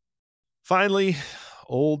go. Finally,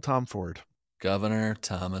 old Tom Ford. Governor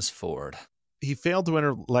Thomas Ford. He failed to win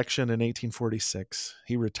an election in 1846.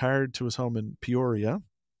 He retired to his home in Peoria.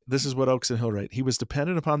 This is what Oaks and Hill write. He was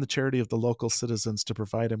dependent upon the charity of the local citizens to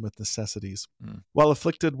provide him with necessities. While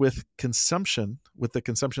afflicted with consumption, with the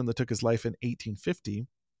consumption that took his life in 1850,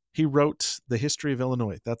 he wrote The History of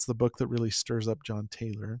Illinois. That's the book that really stirs up John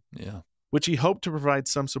Taylor. Yeah. Which he hoped to provide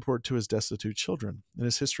some support to his destitute children. In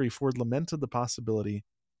his history, Ford lamented the possibility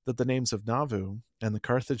that the names of Nauvoo and the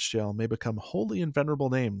Carthage jail may become holy and venerable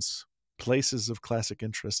names, places of classic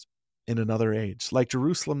interest in another age. Like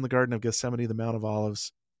Jerusalem, the Garden of Gethsemane, the Mount of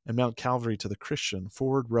Olives, and Mount Calvary to the Christian,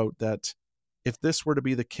 Ford wrote that if this were to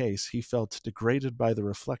be the case, he felt degraded by the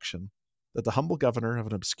reflection that the humble governor of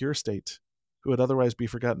an obscure state, who would otherwise be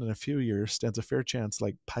forgotten in a few years, stands a fair chance,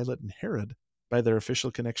 like Pilate and Herod, by their official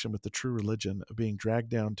connection with the true religion, of being dragged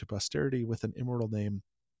down to posterity with an immortal name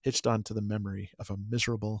hitched on to the memory of a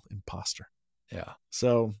miserable imposter. Yeah.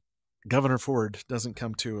 So Governor Ford doesn't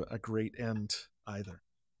come to a great end either.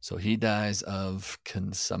 So he dies of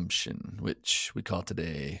consumption, which we call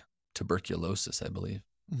today tuberculosis, I believe.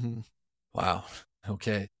 Wow.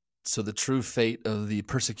 Okay. So the true fate of the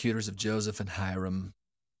persecutors of Joseph and Hyrum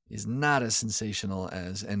is not as sensational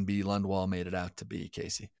as N.B. Lundwall made it out to be,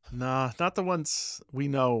 Casey. Nah, not the ones we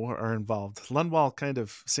know are involved. Lundwall kind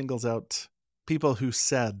of singles out people who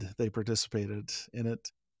said they participated in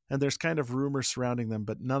it. And there's kind of rumors surrounding them,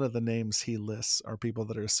 but none of the names he lists are people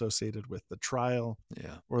that are associated with the trial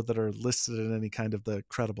or that are listed in any kind of the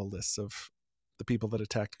credible lists of the people that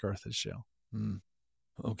attacked Carthage jail.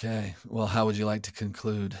 Okay. Well, how would you like to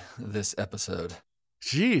conclude this episode?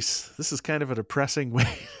 Jeez, this is kind of a depressing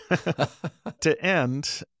way to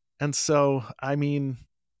end. And so, I mean,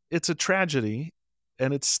 it's a tragedy,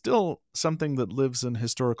 and it's still something that lives in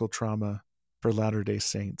historical trauma for Latter-day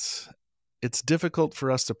Saints. It's difficult for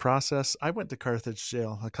us to process. I went to Carthage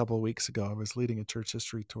jail a couple of weeks ago. I was leading a church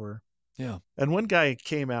history tour. Yeah. And one guy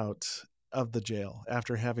came out of the jail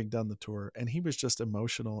after having done the tour, and he was just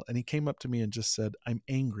emotional. And he came up to me and just said, I'm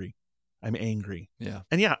angry. I'm angry. Yeah.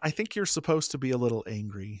 And yeah, I think you're supposed to be a little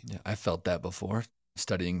angry. Yeah, I felt that before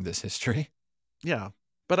studying this history. Yeah.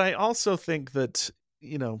 But I also think that,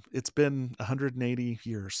 you know, it's been 180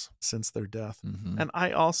 years since their death. And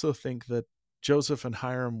I also think that Joseph and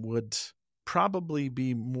Hyrum would probably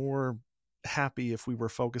be more happy if we were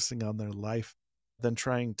focusing on their life than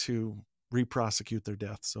trying to re-prosecute their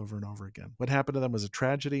deaths over and over again. What happened to them was a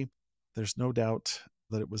tragedy. There's no doubt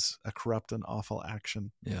that it was a corrupt and awful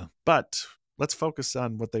action. Yeah. But let's focus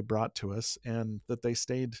on what they brought to us and that they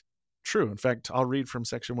stayed true. In fact, I'll read from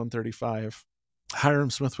section 135.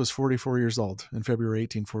 Hyrum Smith was 44 years old in February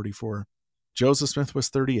 1844. Joseph Smith was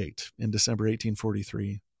 38 in December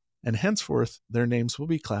 1843. And henceforth, their names will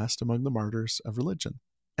be classed among the martyrs of religion.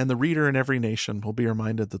 And the reader in every nation will be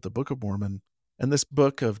reminded that the Book of Mormon and this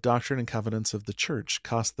book of Doctrine and Covenants of the Church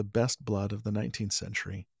cost the best blood of the 19th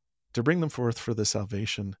century to bring them forth for the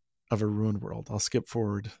salvation of a ruined world. I'll skip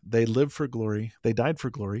forward. They lived for glory, they died for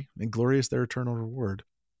glory, and glory is their eternal reward.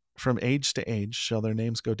 From age to age shall their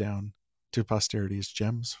names go down to posterity as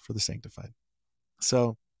gems for the sanctified.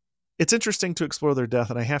 So it's interesting to explore their death,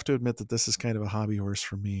 and I have to admit that this is kind of a hobby horse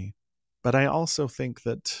for me. But I also think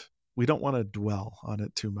that we don't want to dwell on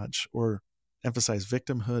it too much or emphasize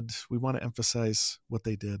victimhood. We want to emphasize what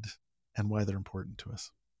they did and why they're important to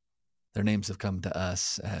us. Their names have come to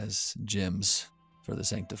us as gems for the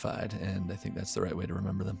sanctified, and I think that's the right way to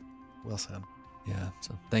remember them. Well said. Yeah,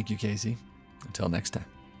 so thank you, Casey. Until next time.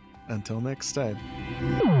 Until next time.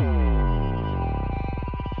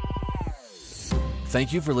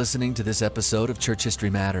 Thank you for listening to this episode of Church History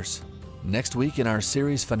Matters. Next week in our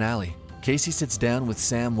series finale, Casey sits down with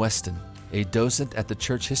Sam Weston, a docent at the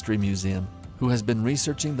Church History Museum who has been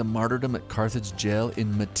researching the martyrdom at Carthage jail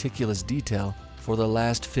in meticulous detail for the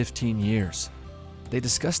last 15 years. They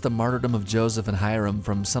discuss the martyrdom of Joseph and Hyrum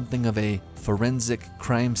from something of a forensic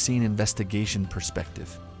crime scene investigation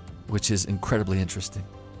perspective, which is incredibly interesting.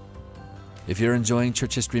 If you're enjoying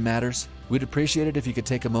Church History Matters, we'd appreciate it if you could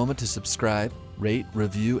take a moment to subscribe, rate,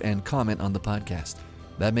 review, and comment on the podcast.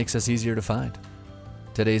 That makes us easier to find.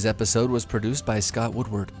 Today's episode was produced by Scott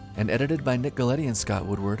Woodward and edited by Nick Galletti and Scott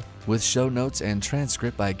Woodward, with show notes and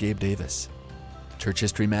transcript by Gabe Davis. Church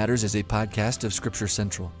History Matters is a podcast of Scripture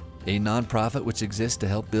Central, a nonprofit which exists to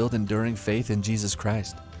help build enduring faith in Jesus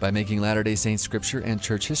Christ by making Latter-day Saints Scripture and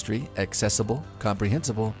church history accessible,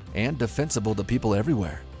 comprehensible, and defensible to people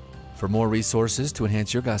everywhere. For more resources to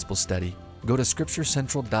enhance your gospel study, go to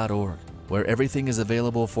scripturecentral.org, where everything is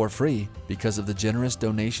available for free because of the generous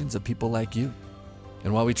donations of people like you.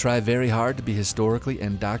 And while we try very hard to be historically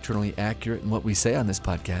and doctrinally accurate in what we say on this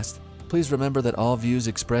podcast, please remember that all views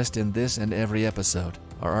expressed in this and every episode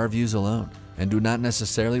are our views alone and do not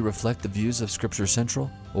necessarily reflect the views of Scripture Central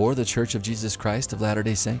or the Church of Jesus Christ of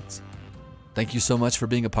Latter-day Saints. Thank you so much for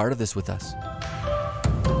being a part of this with us.